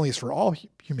that not only is for all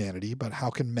humanity, but how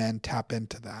can men tap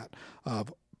into that?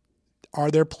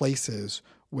 Are there places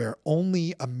where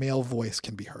only a male voice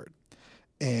can be heard?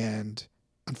 And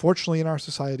unfortunately in our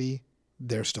society,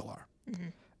 there still are.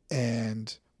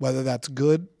 And whether that's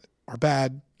good or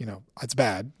bad, it's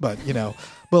bad, but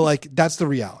like that's the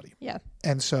reality. Yeah.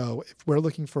 And so if we're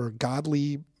looking for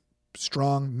godly,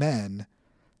 strong men,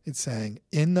 it's saying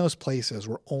in those places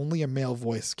where only a male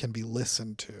voice can be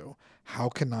listened to, how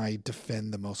can I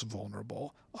defend the most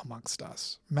vulnerable amongst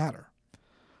us? Matter.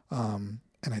 And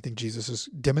I think Jesus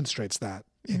demonstrates that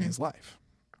in his life.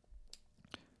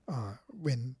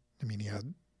 He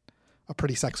had a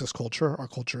pretty sexist culture. Our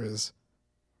culture is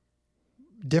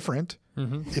different.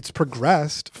 It's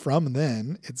progressed from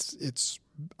then. It's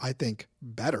I think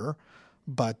better,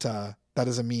 but that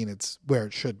doesn't mean it's where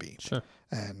it should be. Sure.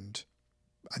 And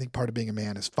I think part of being a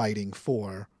man is fighting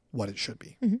for what it should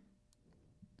be.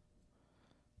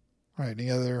 All right.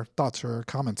 Any other thoughts or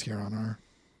comments here on our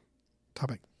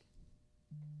topic?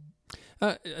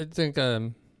 I think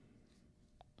I'm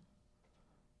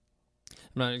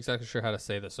not exactly sure how to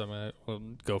say this, so we'll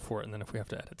go for it, and then if we have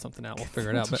to edit something out, we'll figure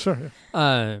it out. But Sure.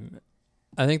 I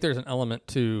think there's an element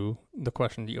to the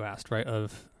question that you asked, right?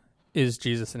 Of is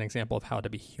Jesus an example of how to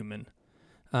be human?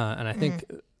 And I think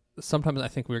sometimes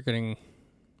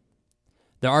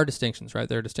there are distinctions, right?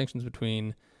 There are distinctions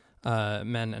between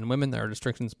men and women. There are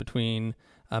distinctions between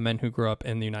men who grew up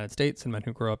in the United States and men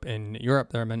who grew up in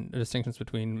Europe. There are distinctions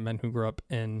between men who grew up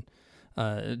in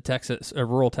Texas,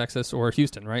 rural Texas, or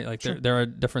Houston, right? Like Sure. there are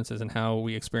differences in how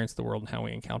we experience the world and how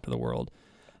we encounter the world.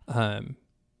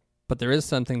 But there is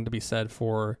something to be said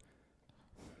for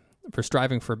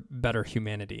striving for better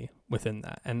humanity within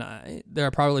that. And there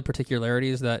are probably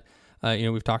particularities that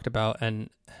we've talked about,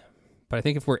 but I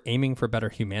think if we're aiming for better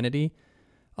humanity,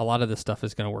 a lot of this stuff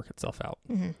is going to work itself out.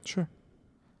 Sure.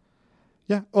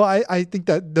 Yeah. Well, I think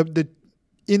that the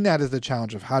in that is the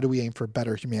challenge of how do we aim for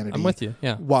better humanity. I'm with you.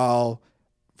 Yeah. While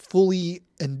fully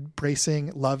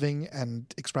embracing, loving,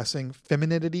 and expressing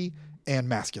femininity and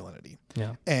masculinity.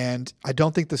 Yeah. And I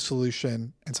don't think the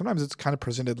solution, and sometimes it's kind of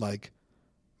presented like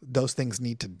those things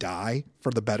need to die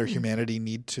for the better humanity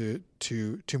need to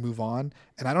move on.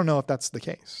 And I don't know if that's the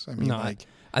case. I mean, No, like,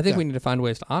 I think yeah. we need to find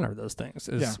ways to honor those things.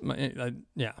 I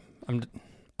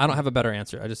don't have a better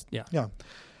answer.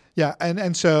 yeah.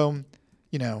 And so,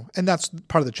 you know, and that's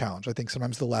part of the challenge. I think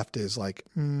sometimes the left is like,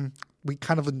 we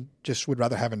kind of just would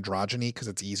rather have androgyny because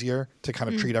it's easier to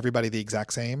kind of treat everybody the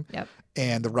exact same. Yep.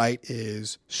 And the right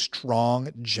is strong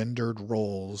gendered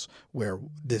roles where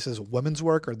this is women's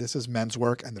work or this is men's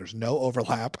work and there's no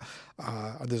overlap.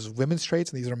 This is women's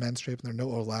traits and these are men's traits and there's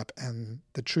no overlap. And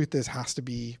the truth is has to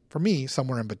be, for me,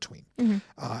 somewhere in between.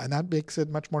 And that makes it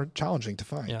much more challenging to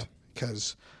find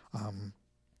because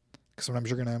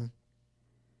sometimes you're going to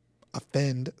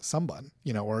offend someone,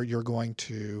 you know, or you're going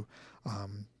to,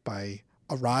 by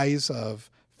a rise of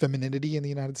femininity in the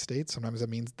United States, sometimes that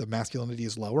means the masculinity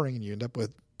is lowering and you end up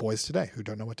with boys today who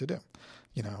don't know what to do,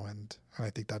 you know, and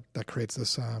I think that creates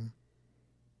this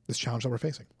challenge that we're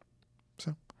facing.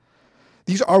 So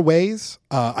these are ways.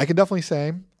 I can definitely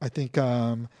say, I think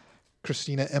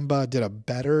Christina Imba did a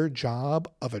better job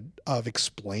of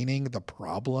explaining the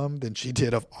problem than she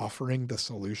did of offering the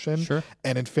solution. Sure.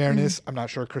 And in fairness, I'm not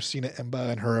sure Christina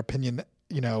Imba and her opinion,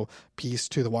 you know, piece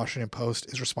to the Washington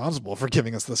Post is responsible for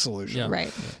giving us the solution. Yeah.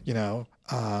 Right. You know,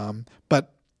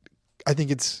 but I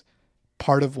think it's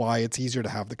part of why it's easier to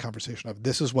have the conversation of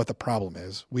this is what the problem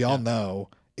is. We all know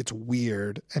it's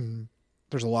weird, and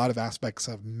there's a lot of aspects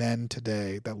of men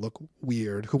today that look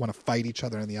weird who want to fight each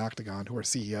other in the octagon, who are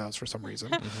CEOs for some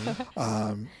reason.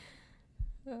 And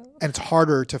it's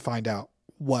harder to find out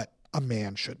what a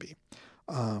man should be.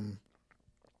 And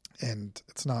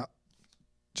it's not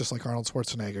just like Arnold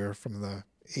Schwarzenegger from the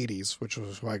 80s, which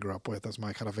was who I grew up with as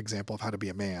my kind of example of how to be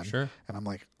a man. Sure. And I'm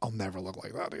like, I'll never look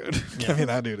like that dude. Yeah. I mean,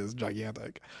 that dude is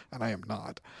gigantic and I am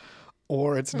not.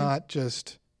 Or it's not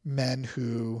just men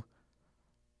who,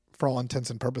 for all intents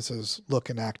and purposes, look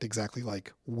and act exactly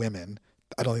like women.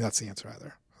 I don't think that's the answer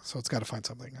either. So it's got to find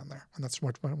something in there. And that's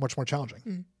much more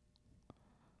challenging.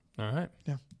 All right.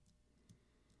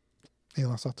 Any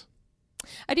last thoughts?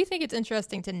 I do think it's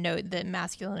interesting to note that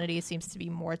masculinity seems to be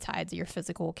more tied to your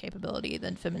physical capability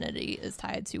than femininity is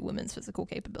tied to women's physical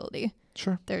capability.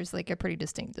 Sure. There's like a pretty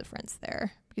distinct difference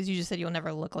there because you just said you'll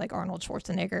never look like Arnold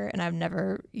Schwarzenegger, and I've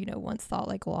never, you know, once thought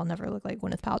like, well, I'll never look like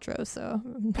Gwyneth Paltrow, so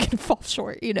I'm gonna fall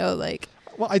short, you know, like.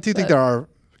 Well, I do think there are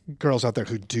girls out there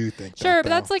who do think that. Sure, but though.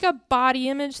 that's like a body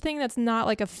image thing. That's not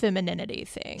like a femininity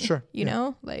thing. Sure, you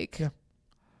know, like. Yeah.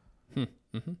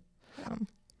 Mm-hmm.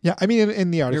 Yeah, I mean,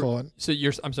 in the article. So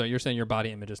you're saying your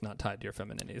body image is not tied to your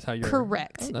femininity. Is how you're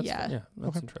Correct. Oh, that's, yeah.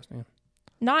 That's interesting. Yeah.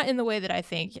 Not in the way that I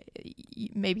think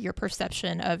maybe your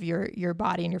perception of your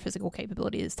body and your physical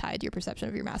capability is tied to your perception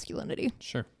of your masculinity.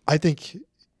 Sure. I think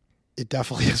it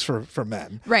definitely is for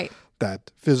men. Right. That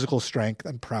physical strength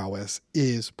and prowess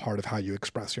is part of how you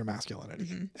express your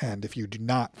masculinity. And if you do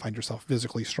not find yourself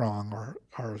physically strong or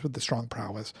with the strong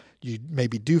prowess, you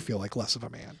maybe do feel like less of a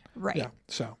man. Right. Yeah.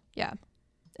 So. Yeah.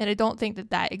 And I don't think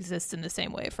that exists in the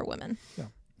same way for women. Yeah.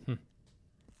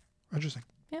 Interesting.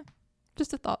 Yeah.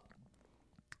 Just a thought.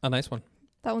 A nice one.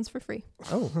 That one's for free.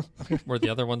 Oh, were the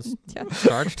other ones Yeah.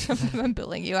 charged? I'm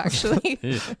billing you, actually.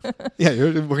 Yeah,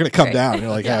 we're going to come Right. down.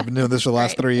 You're like, Yeah. I've been doing this for the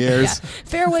last Right. 3 years. Yeah.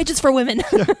 Fair wages for women.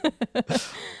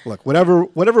 Look, whatever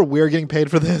we're getting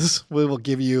paid for this, we will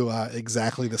give you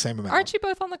exactly the same amount. Aren't you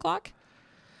both on the clock?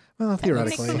 Well,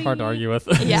 theoretically. Technically. Hard to argue with.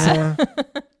 Yeah.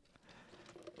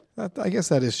 I guess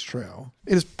that is true.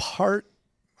 It is part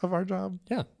of our job.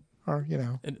 Yeah. Or, you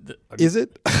know, And is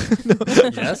it?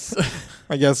 yes.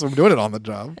 I guess I'm doing it on the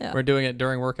job. Yeah. We're doing it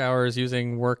during work hours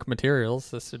using work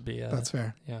materials. This would be That's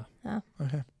fair. yeah.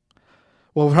 Okay.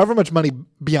 Well, however much money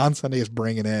Beyond Sunday is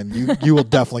bringing in, you will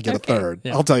definitely get Okay. a third.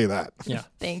 Yeah. I'll tell you that. Yeah.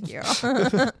 Thank you.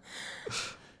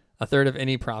 A third of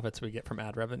any profits we get from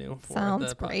ad revenue for Sounds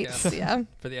the great. podcast. Yeah.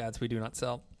 For the ads we do not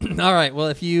sell. All right. Well,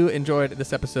 if you enjoyed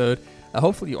this episode,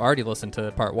 hopefully you already listened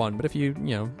to part 1. But if you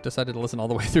decided to listen all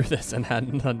the way through this and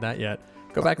hadn't done that yet,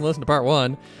 go back and listen to part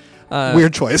 1.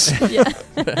 Weird choice. Yeah.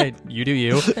 Hey, you do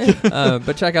you.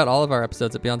 But check out all of our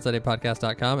episodes at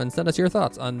BeyondSundayPodcast.com and send us your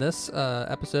thoughts on this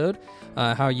episode,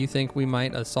 how you think we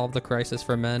might solve the crisis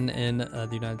for men in the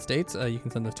United States. You can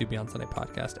send those to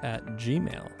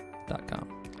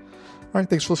BeyondSundayPodcast@gmail.com. All right.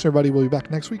 Thanks for listening, everybody. We'll be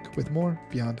back next week with more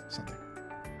Beyond Sunday.